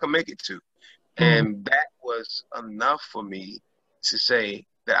see where I can make it to. Mm. And that was enough for me to say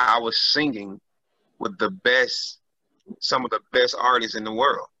that I was singing with some of the best artists in the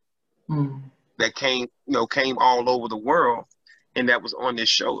world. Mm. that came all over the world, and that was on this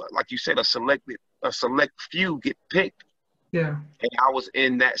show. Like you said, a select few get picked. Yeah. And I was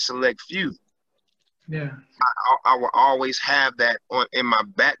in that select few. Yeah. I will always have that in my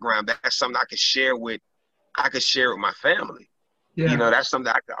background. That's something I could share with my family. Yeah. That's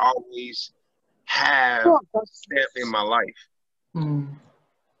something I could always have in my life. Mm.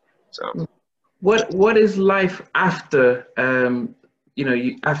 So what is life after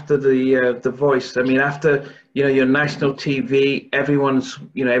after the Voice? I mean, after your national TV, everyone's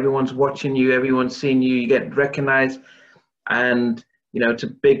watching you, everyone's seeing you, you get recognized, and it's a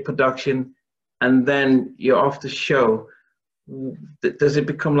big production, and then you're off the show. Does it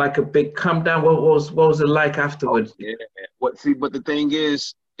become like a big come down? What was it like afterwards? Yeah. But the thing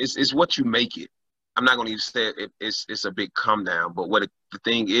is what you make it. I'm not going to even say it's a big come down, but the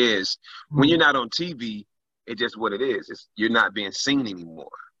thing is, when you're not on TV, it's just what it is. You're not being seen anymore.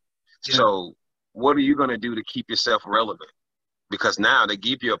 Yeah. So what are you going to do to keep yourself relevant? Because now they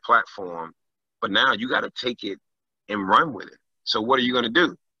give you a platform, but now you got to take it and run with it. So what are you going to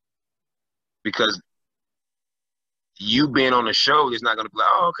do? Because you being on a show is not going to be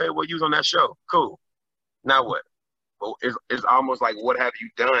like, oh, okay, well, you was on that show. Cool. Now what? Well, it's almost like, what have you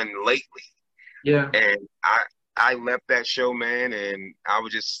done lately? Yeah. And I left that show, man, and I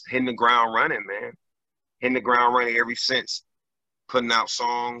was just hitting the ground running, man. Hitting the ground running ever since, putting out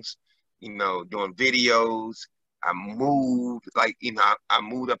songs, doing videos. I moved, I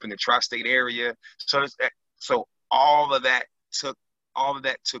moved up in the tri-state area. So all of that took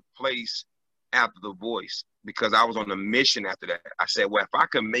place after The Voice, because I was on a mission after that. I said, well, if I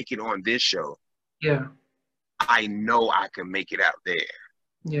can make it on this show, yeah, I know I can make it out there.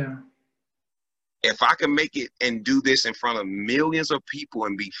 Yeah. If I can make it and do this in front of millions of people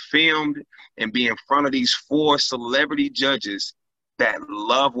and be filmed and be in front of these 4 celebrity judges that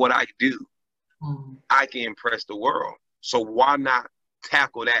love what I do, I can impress the world. So why not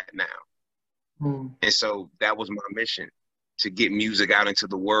tackle that now? And so that was my mission, to get music out into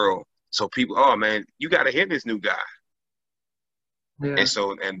the world. So people, oh man, you got to hear this new guy. Yeah.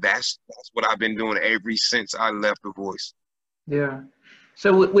 And that's what I've been doing ever since I left The Voice. Yeah.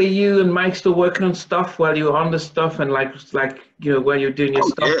 So were you and Mike still working on stuff while you were on the stuff, and while you're doing your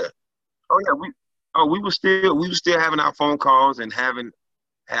stuff? Yeah. We were still having our phone calls and have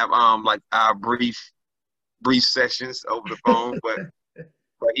our brief sessions over the phone, but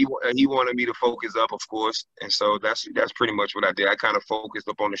he wanted me to focus up, of course, and so that's pretty much what I did. I kind of focused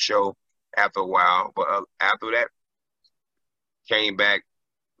up on the show after a while, but after that, came back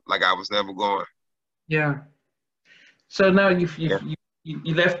like I was never going. Yeah. So now you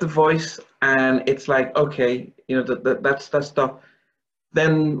left The Voice, and it's like, okay, that's that stuff.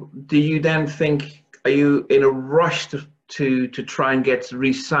 Then do you then think, are you in a rush to try and get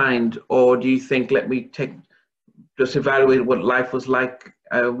re-signed, or do you think, let me just evaluate what life was like?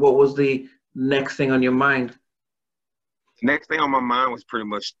 What was the next thing on your mind? Next thing on my mind was pretty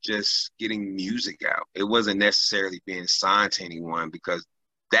much just getting music out. It wasn't necessarily being signed to anyone, because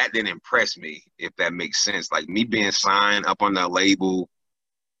that didn't impress me, if that makes sense. Like, me being signed up on that label,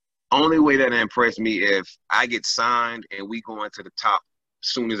 only way that impressed me if I get signed and we go into the top as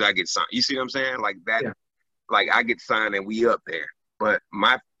soon as I get signed. You see what I'm saying? Like that, yeah. Like I get signed and we up there. But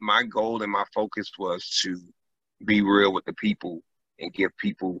my goal and my focus was to be real with the people and give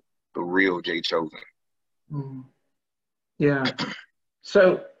people the real Jay Chosen. Yeah.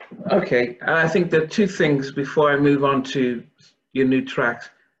 So, okay. I think there are 2 things before I move on to your new tracks.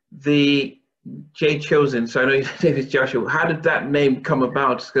 The Jay Chosen. So I know your name is Joshua. How did that name come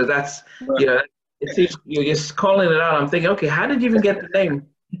about? Because that's, it seems you're just calling it out. I'm thinking, okay, how did you even get the name?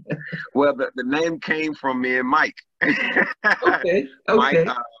 Well, the name came from me and Mike. Okay. Mike,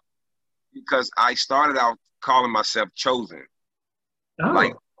 because I started out calling myself Chosen. Oh.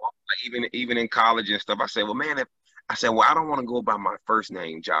 Like even in college and stuff, I said, well, man, I don't want to go by my first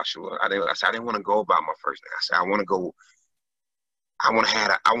name, Joshua. I didn't want to go by my first name. I said, I want to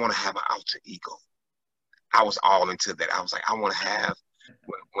have an alter ego. I was all into that. I was like, I want to have,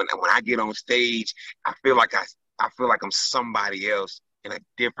 when I get on stage, I feel like I'm somebody else in a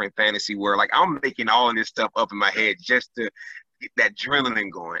different fantasy world. Like, I'm making all of this stuff up in my head just to get that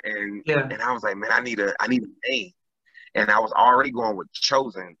adrenaline going. And I was like, man, I need a name. And I was already going with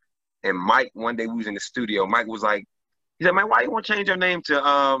Chosen. And Mike, one day we was in the studio, Mike was like, he said, man, why you want to change your name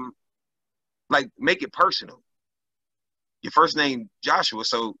to make it personal? Your first name Joshua,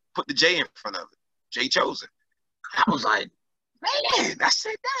 so put the J in front of it. Jay Chosen. I was like, man, I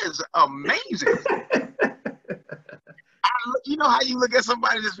said, that is amazing. You know how you look at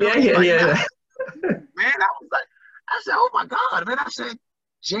somebody that's really yeah. Man, I said, oh my God, man. I said,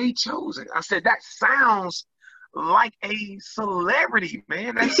 Jay Chosen. I said, that sounds like a celebrity,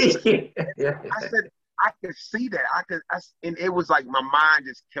 man. That's Yeah. I said, I could see that. And it was like my mind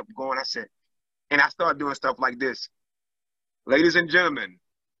just kept going. I said, and I started doing stuff like this. Ladies and gentlemen,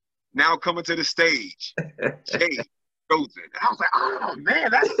 now coming to the stage, Jay Chosen. And I was like, oh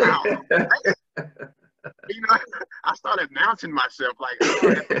man, that sounds great. You know, I started announcing myself like,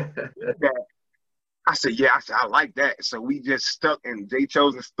 oh, that. I said, yeah, I like that. So we just stuck, and Jay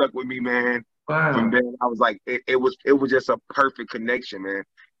Chosen stuck with me, man. From Wow. there, I was like, it was just a perfect connection, man.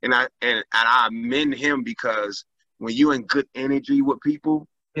 And I commend him because when you in good energy with people,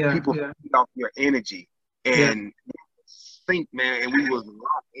 Yeah, people yeah, feed off your energy yeah. and think, man. And we was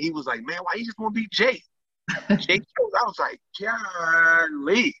locked. He was like, man, why you just want to be Jay? Jay Chosen. I was like,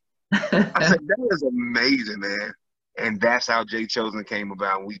 golly. I said, that is amazing, man. And that's how Jay Chosen came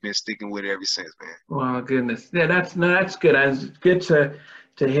about, and we've been sticking with it ever since, man. Wow, goodness. Yeah, that's good. And it's good to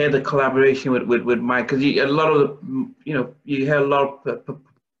hear the collaboration with Mike because a lot of the you hear a lot of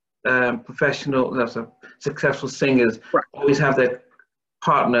professional, successful singers Right. always have their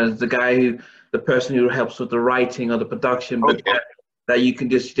partners, the person who helps with the writing or the production, Oh, but yeah. that you can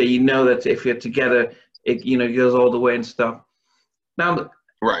just that if you're together, it goes all the way and stuff. Now,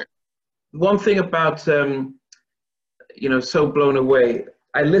 Right. one thing about So Blown Away,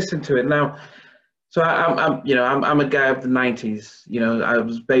 I listened to it now. So I'm a guy of the '90s. I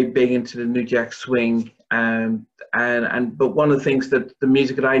was very big into the New Jack Swing, but one of the things that the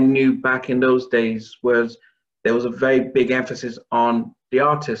music that I knew back in those days was there was a very big emphasis on the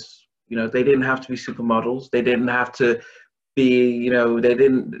artists. They didn't have to be supermodels. They didn't have to be, they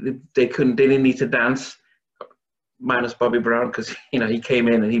didn't need to dance, minus Bobby Brown because he came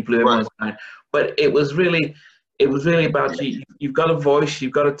in and he blew Right. everyone's mind. But it was really about Yeah. you. You've got a voice,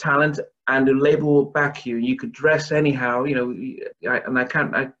 you've got a talent, and the label will back you. You could dress anyhow, and I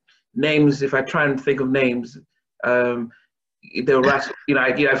can't names. If I try and think of names, there were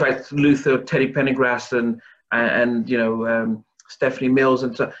if I Luther, Teddy Pendergrass, and Stephanie Mills,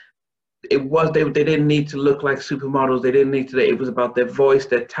 and so it was they didn't need to look like supermodels. They didn't need to. It was about their voice,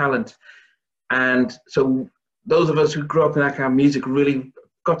 their talent, and so those of us who grew up in that kind of music really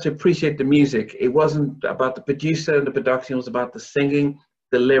got to appreciate the music. It wasn't about the producer and the production, it was about the singing,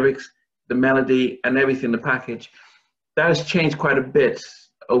 the lyrics, the melody, and everything, the package. That has changed quite a bit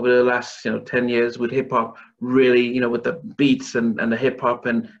over the last 10 years with hip hop, really, with the beats and the hip hop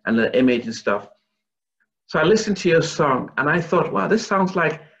and the image and stuff. So I listened to your song and I thought, wow, this sounds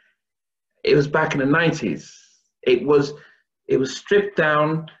like it was back in the 90s. It was stripped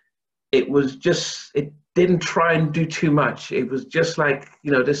down. It didn't try and do too much. It was just like,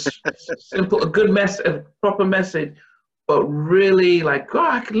 this simple, a proper message, but really like, oh,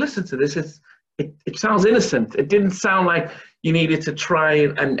 I can listen to this. It sounds innocent. It didn't sound like you needed to try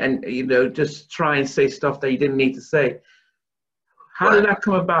and just try and say stuff that you didn't need to say. How did Right. that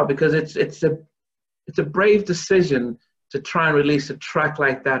come about? Because it's a brave decision to try and release a track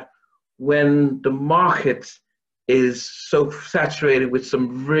like that when the market is so saturated with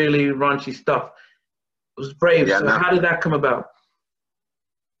some really raunchy stuff. It was brave. Yeah. So how did that come about?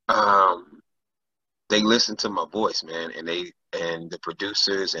 Um, they listened to my voice, man, and the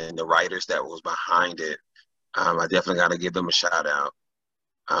producers and the writers that was behind it. I definitely got to give them a shout out.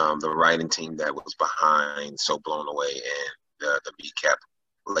 The writing team that was behind So Blown Away and the BCAP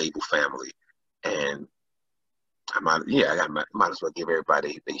label family, and might as well give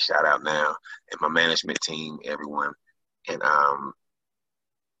everybody a shout out now, and my management team, everyone, and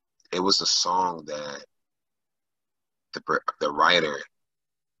it was a song that the writer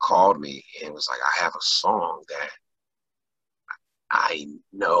called me and was like, I have a song that I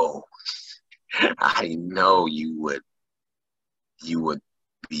know, I know you would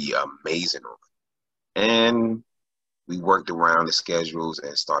be amazing on. And we worked around the schedules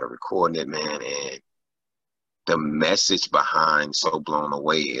and started recording it, man. And the message behind So Blown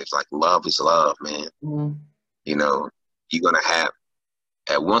Away is like, love is love, man. Mm. You're going to have,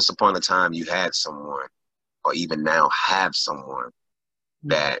 at once upon a time, you had someone, or even now have someone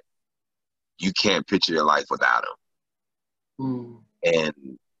that you can't picture your life without them. Mm. And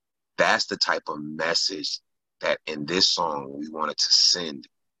that's the type of message that in this song we wanted to send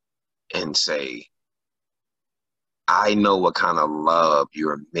and say, I know what kind of love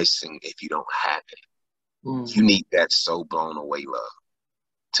you're missing if you don't have it. Mm. You need that So Blown Away love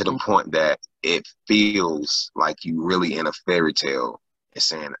to the point that it feels like you really in a fairy tale and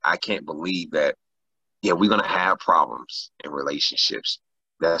saying, I can't believe that, yeah, we're going to have problems in relationships.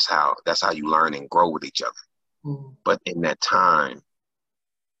 That's how you learn and grow with each other. Mm. But in that time,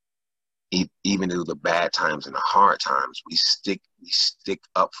 even through the bad times and the hard times, we stick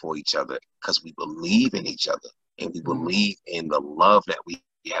up for each other because we believe in each other and we believe in the love that we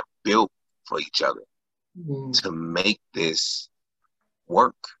have built for each other to make this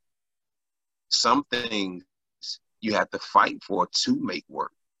work. Some things you have to fight for to make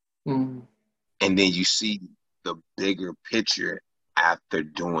work. And then you see the bigger picture after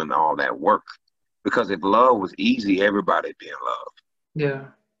doing all that work. Because if love was easy, everybody'd be in love. Yeah.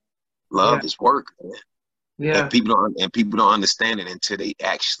 Love is work, man. Yeah. And people don't understand it until they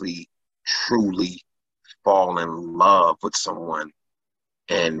actually truly fall in love with someone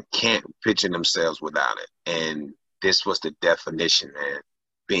and can't picture themselves without it. And this was the definition, man.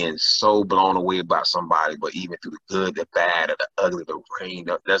 Being so blown away by somebody, but even through the good, the bad, or the ugly, the rain,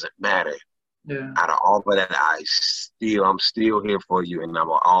 that doesn't matter. Yeah. Out of all of that, I'm still here for you, and I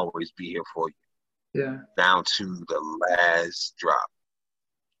will always be here for you. Yeah. Down to the last drop.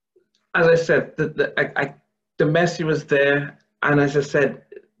 As I said, the message was there, and as I said,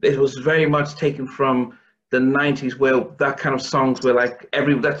 it was very much taken from the '90s, where that kind of songs were like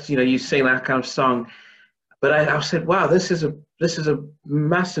you sing that kind of song. But I said, wow, this is a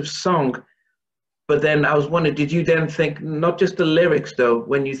massive song. But then I was wondering, did you then think not just the lyrics though,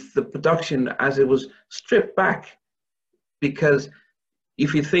 the production as it was stripped back? Because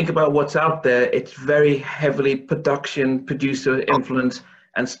if you think about what's out there, it's very heavily producer influence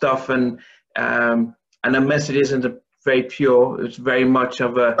and stuff, and the message isn't very pure. It's very much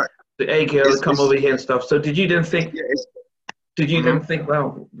of a, hey girl, come over here and stuff. So did you then think? Then think,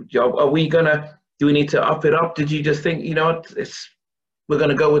 well, are we gonna? Do we need to up it up? Did you just think, you know what, we're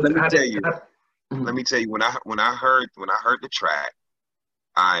gonna go with? Let me tell you, when I heard the track,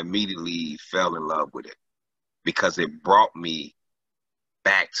 I immediately fell in love with it because it brought me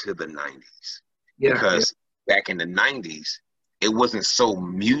back to the '90s. Yeah, because back in the '90s, it wasn't so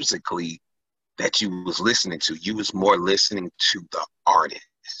musically that you was listening to. You was more listening to the artist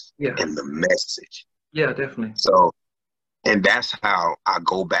and the message. Yeah, definitely. So, and that's how I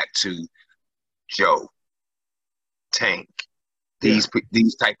go back to Joe, Tank, these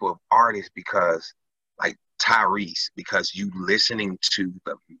type of artists, because like Tyrese, because you listening to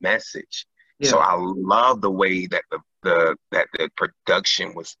the message. So I love the way that the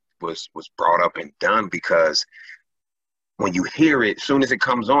production was brought up and done, because when you hear it, as soon as it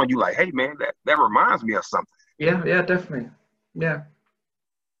comes on, you like, hey man, that reminds me of something. Yeah, definitely. Yeah.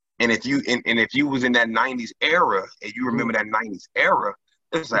 And if you was in that '90s era and you remember that '90s era,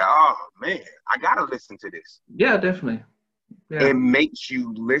 it's like, oh man, I gotta listen to this. Yeah, definitely. Yeah. It makes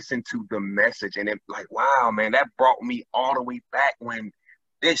you listen to the message, and it's like, wow, man, that brought me all the way back when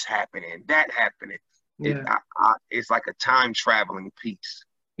this happened and that happened. Yeah. It's like a time traveling piece.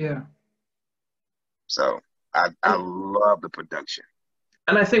 Yeah. So I love the production.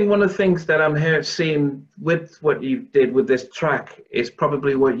 And I think one of the things that I'm seeing with what you did with this track is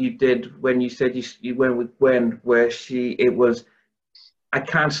probably what you did when you said you went with Gwen, where it was, I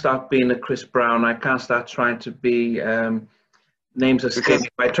can't stop being a Chris Brown. I can't start trying to be Names Escape if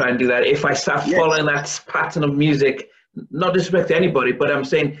I try and do that. If I start following that pattern of music, not disrespect to anybody, but I'm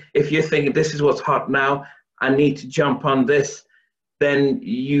saying if you're thinking this is what's hot now, I need to jump on this, then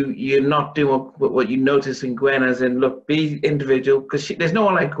you're not doing what you notice in Gwen, as in, look, be individual, because there's no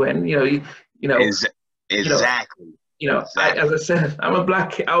one like Gwen. Exactly. As I said, I'm a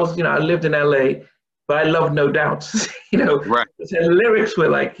black. I lived in LA. But I love No Doubts, Right. The lyrics were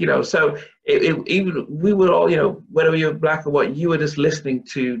like, so even we were all, whether you were black or what, you were just listening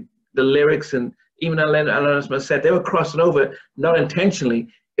to the lyrics. And even Alanis Morissette said they were crossing over, not intentionally.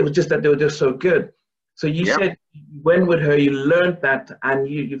 It was just that they were just so good. So you said when with her, you learned that, and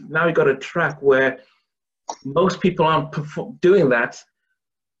you've now got a track where most people aren't doing that,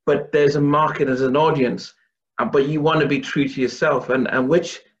 but there's a market, there's an audience, but you want to be true to yourself, and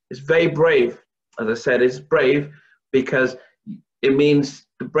which is very brave. As I said, it's brave because it means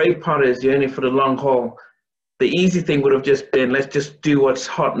the brave part is you're in it for the long haul. The easy thing would have just been, let's just do what's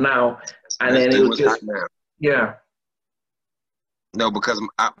hot now. And then it was just, No, because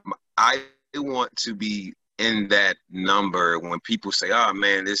I want to be in that number when people say, oh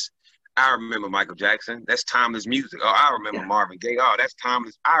man, I remember Michael Jackson. That's timeless music. Oh, I remember Marvin Gaye. Oh, that's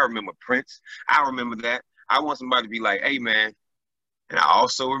timeless. I remember Prince. I remember that. I want somebody to be like, hey man. And I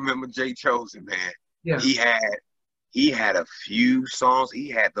also remember Jay Chosen, man. Yeah. He had a few songs. He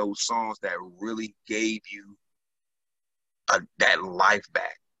had those songs that really gave you that life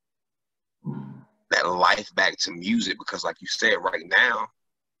back. That life back to music, because like you said, right now,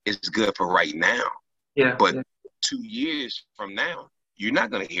 it's good for right now. Yeah. But 2 years from now, you're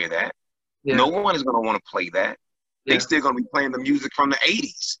not going to hear that. Yeah. No one is going to want to play that. They Yeah. still gonna be playing the music from the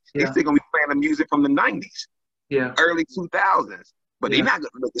 80s. They Yeah. still gonna be playing the music from the 90s, Yeah. early 2000s. But they Yeah. not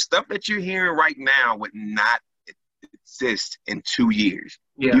the stuff that you're hearing right now would not exist in 2 years.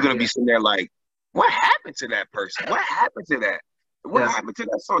 You're Yeah. gonna Yeah. be sitting there like, what happened to that person? What happened to that? What Yeah. happened to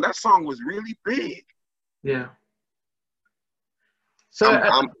that song? That song was really big. Yeah. So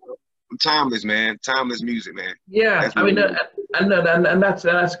I'm timeless, man. Timeless music, man. yeah, That's I what mean, it is. and no, and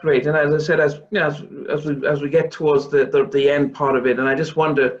that's great. And as I said, as you know, as we get towards the end part of it, and I just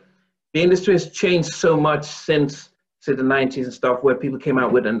wonder, the industry has changed so much since say the '90s and stuff, where people came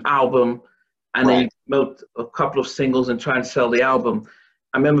out with an album, and then you Right. promote a couple of singles and try and sell the album.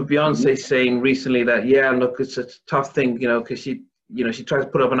 I remember Beyonce saying recently that yeah, look, it's a tough thing, because she tries to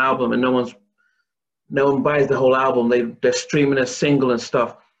put up an album and no one buys the whole album. They're streaming a single and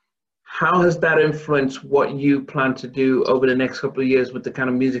stuff. How has that influenced what you plan to do over the next couple of years with the kind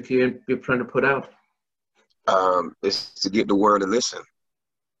of music you're trying to put out? It's to get the word to listen.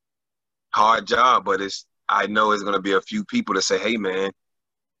 Hard job, but I know it's gonna be a few people that say, hey man,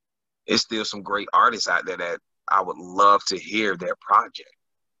 it's still some great artists out there that I would love to hear their project.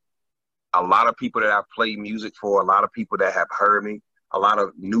 A lot of people that I've played music for, a lot of people that have heard me, a lot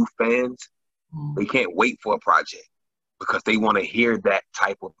of new fans, they can't wait for a project because they want to hear that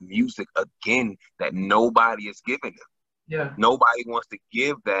type of music again that nobody is giving them. Yeah, Nobody wants to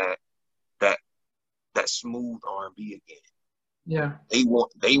give that that smooth R&B again. yeah, They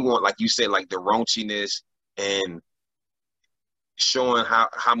want like you said, like the raunchiness and showing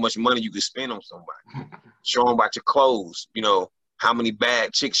how much money you can spend on somebody. Showing about your clothes, how many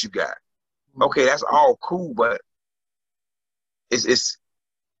bad chicks you got. Okay, that's all cool, but it's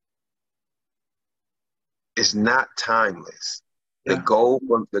not timeless. The yeah,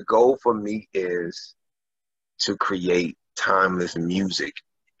 goal for me is to create timeless music.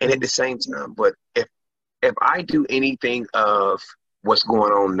 And at the same time, but if I do anything of what's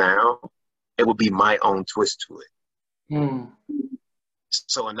going on now, it would be my own twist to it. mm.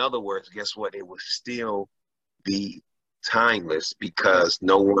 So in other words, guess what? It would still be timeless because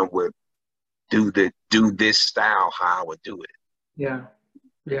no one would do this style how I would do it. Yeah,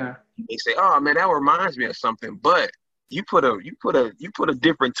 yeah, They say, "Oh man, that reminds me of something," but you put a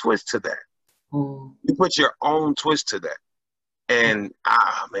different twist to that. mm. You put your own twist to that. And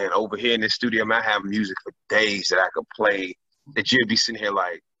man, over here in the studio, man, I have music for days that I could play that you'd be sitting here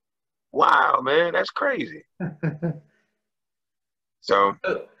like, wow, man, that's crazy. So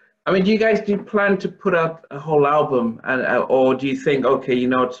I mean, do you plan to put out a whole album, and or do you think, okay,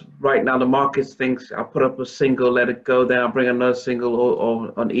 it's right now the market thinks I'll put up a single, let it go, then I'll bring another single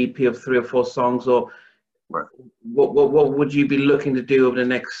or an EP of 3 or 4 songs, or right. what would you be looking to do over the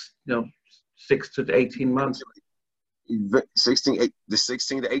next 6 to 18 months? 16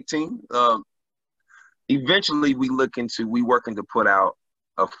 to 18. Eventually, we working to put out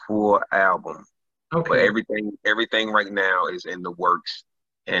a full album. But Okay. everything right now is in the works,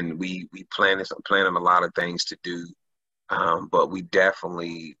 and we planning a lot of things to do. But we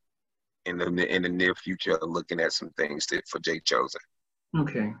definitely in the near future are looking at some things for Jay Chosen.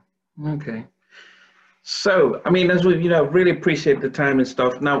 Okay. Okay. So, I mean, as we, really appreciate the time and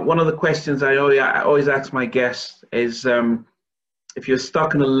stuff. Now, one of the questions I always ask my guests is, if you're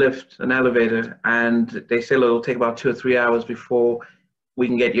stuck in a lift, an elevator, and they say, look, it'll take about 2 or 3 hours before we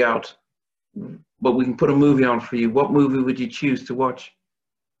can get you out, but we can put a movie on for you, what movie would you choose to watch?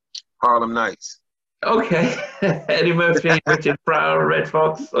 Harlem Nights. Okay. Eddie Murphy, Richard Pryor, Red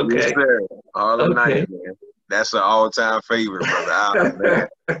Fox. Yes, Okay. sir. Harlem Okay. Nights, man. That's an all-time favorite, brother. Man.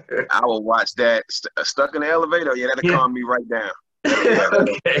 I will watch that. Stuck in the elevator. Yeah, that'll calm me right down.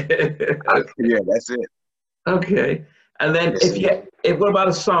 Okay. Yeah, that's it. Okay. And then Yes, what about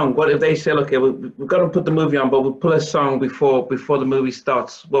a song? What if they say, okay, we're going to put the movie on, but we'll pull a song before the movie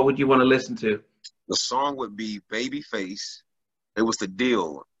starts. What would you want to listen to? the song would be Babyface. It was the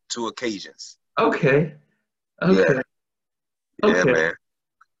deal, 2 occasions. Okay. Okay. Yeah, Okay. man.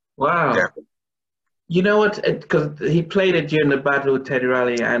 Wow. Definitely. You know what? Because he played it during the battle with Teddy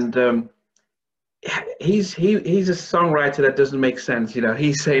Riley, and he's a songwriter that doesn't make sense.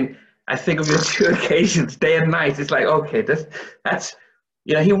 He's saying, "I think of your 2 occasions, day and night." It's like, okay, that's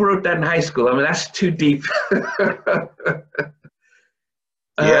he wrote that in high school. I mean, that's too deep.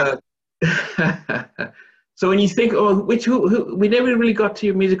 Yeah. So when you think, oh, who we never really got to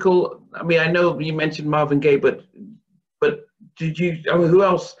your musical. I mean, I know you mentioned Marvin Gaye, but did you? I mean, who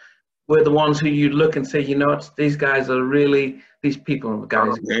else were the ones who you look and say, these guys are really these people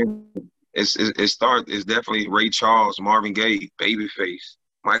guys? It's definitely Ray Charles, Marvin Gaye, Babyface,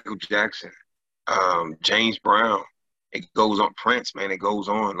 Michael Jackson, James Brown. It goes on, Prince, man. It goes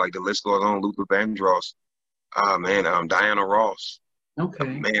on, like the list goes on. Luther Vandross. Oh man, Diana Ross. Okay.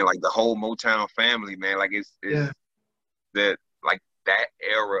 Man, like the whole Motown family, man. Like it's Yeah. that like that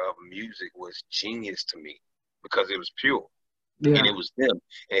era of music was genius to me because it was pure and it Yeah. was them.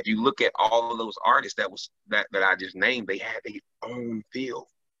 And if you look at all of those artists that I just named, they had their own feel.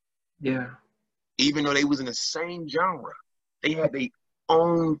 Yeah. Even though they was in the same genre, they had their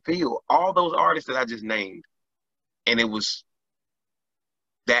own feel. All those artists that I just named, and it was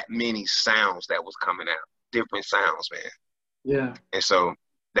that many sounds that was coming out, different sounds, man. Yeah. And so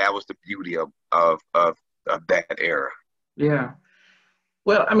that was the beauty of that era. Yeah.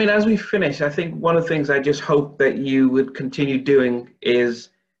 Well, I mean, as we finish, I think one of the things I just hope that you would continue doing is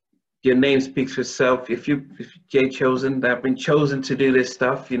your name speaks for itself. If Jay Chosen, that have been chosen to do this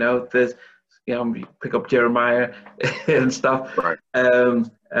stuff, there's, you pick up Jeremiah and stuff. Right.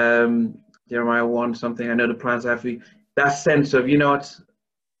 Jeremiah 1 something. I know the plans have you. That sense of, it's,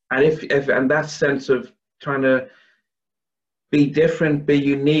 and if and that sense of trying to be different, be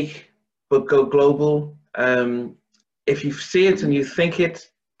unique, but go global. If you see it and you think it,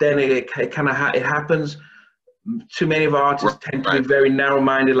 then it kind of it happens. Too many of our artists tend to be Right. very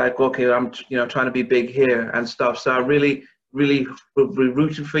narrow-minded, like, okay, I'm trying to be big here and stuff. So I really will be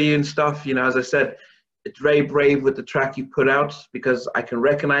rooting for you and stuff. As I said, it's very brave with the track you put out because I can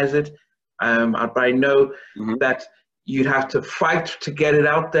recognize it. I know that you'd have to fight to get it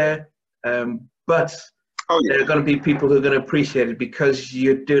out there, but there are going to be people who are going to appreciate it because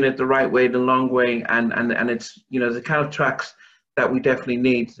you're doing it the right way, the long way, and it's the kind of tracks that we definitely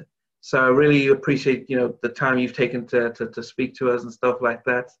need. So I really appreciate the time you've taken to speak to us and stuff like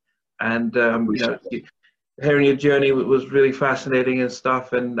that. And hearing your journey was really fascinating and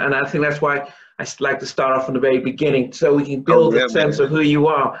stuff. And I think that's why I like to start off from the very beginning so we can build a sense of who you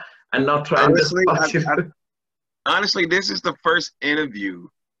are and not try honestly, and just honestly, this is the first interview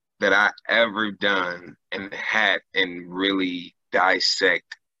that I ever done and really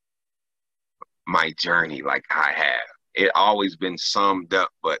dissect my journey like I have. It always been summed up,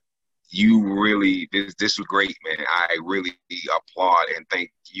 but you really, this was great, man. I really applaud and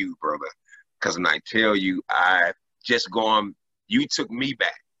thank you, brother. Because when I tell you, I just gone, you took me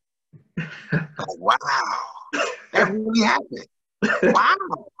back. Like, wow, that really happened. Wow,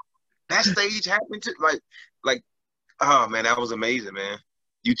 that stage happened to like, oh man, that was amazing, man.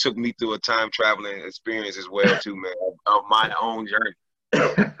 You took me through a time traveling experience as well, too, man, of my own journey.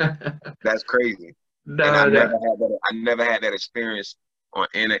 That's crazy. And I never had that experience on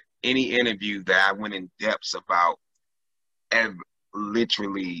any interview that I went in depths about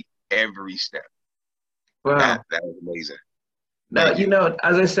literally every step. Wow. That was amazing. No,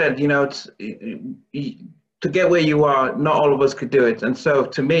 as I said, it's to get where you are, not all of us could do it. And so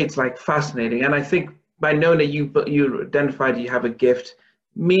to me, it's like fascinating. And I think by knowing that you identified you have a gift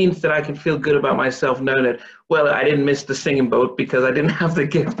means that I can feel good about myself knowing that, well, I didn't miss the singing boat because I didn't have the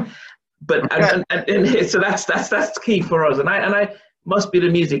gift. But and so that's key for us. And I must be the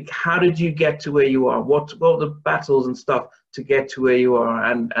music. How did you get to where you are? What were the battles and stuff to get to where you are?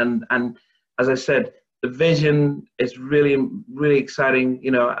 And as I said, the vision is really, really exciting.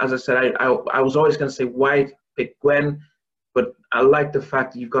 As I said, I was always going to say why pick Gwen, but I like the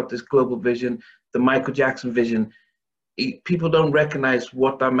fact that you've got this global vision, the Michael Jackson vision. People don't recognize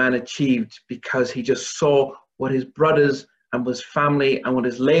what that man achieved because he just saw what his brothers and his family and what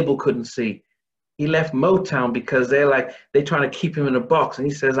his label couldn't see. He left Motown because they're trying to keep him in a box, and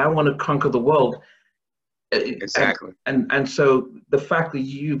he says, "I want to conquer the world." Exactly. And so the fact that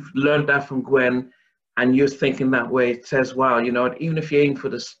you've learned that from Gwen, and you're thinking that way, it says, "Wow, even if you aim for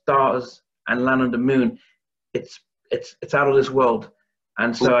the stars and land on the moon, it's out of this world."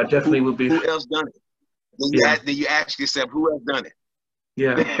 And so I definitely would be. Who else done it? Then you ask yourself, who else done it?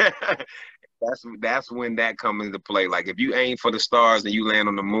 Yeah. That's when that comes into play. Like if you aim for the stars and you land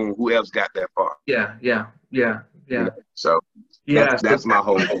on the moon, who else got that far? Yeah. So that's my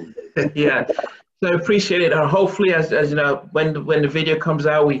whole thing. Yeah. So I appreciate it. Hopefully, as you know, when the video comes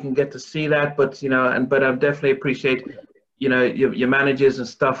out, we can get to see that. But but I definitely appreciate your managers and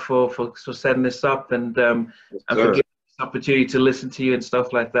stuff for setting this up and for giving us the opportunity to listen to you and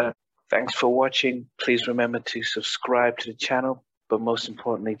stuff like that. Thanks for watching. Please remember to subscribe to the channel, but most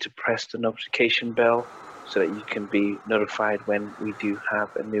importantly, to press the notification bell so that you can be notified when we do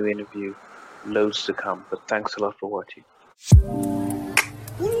have a new interview. Loads to come. But thanks a lot for watching.